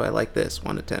things. How do I like this?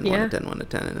 1 to 10, 1 to 10, 1 to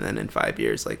 10. And then in 5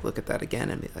 years, like look at that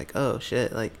again and be like, oh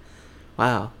shit, like,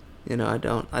 wow, you know,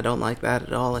 I don't like that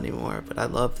at all anymore, but I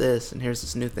love this. And here's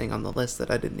this new thing on the list that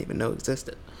I didn't even know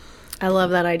existed. I love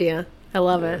that idea. I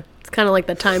love it. It's kind of like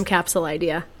the time capsule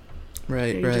idea.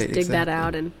 Right, you just dig that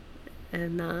out and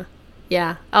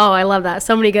yeah. Oh, I love that.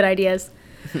 So many good ideas.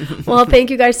 Well, thank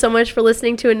you guys so much for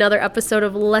listening to another episode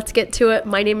of Let's Get To It.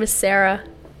 My name is Sarah.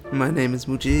 My name is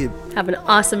Mujib. Have an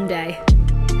awesome day.